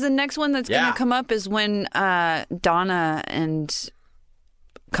 back. because the next one that's Yeah. going to come up is when Donna and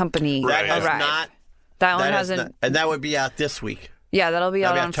company that has arrive. not. that one That has hasn't. not, and that would be out this week. Yeah, that'll be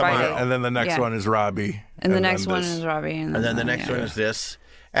That'll out be on out tomorrow. Friday. And then the next Yeah. one is Robbie. And the then next one this. is Robbie. And then the next one is this.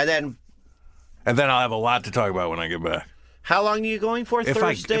 And then, And then I'll have a lot to talk about when I get back. how long are you going for?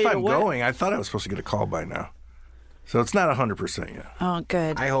 Thursday if to I'm what? going, I thought I was supposed to get a call by now. So it's not 100% yet. Oh,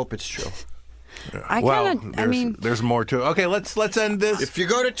 good. I hope it's true. I well, kind of. I mean, there's more to it. Okay, let's end this. If you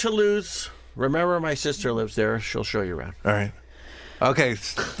go to Toulouse, remember my sister lives there. She'll show you around. All right. Okay,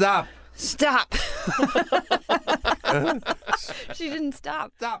 stop. stop. She didn't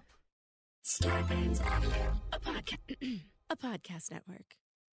stop. Stop. Star Bands Audio, a podcast network.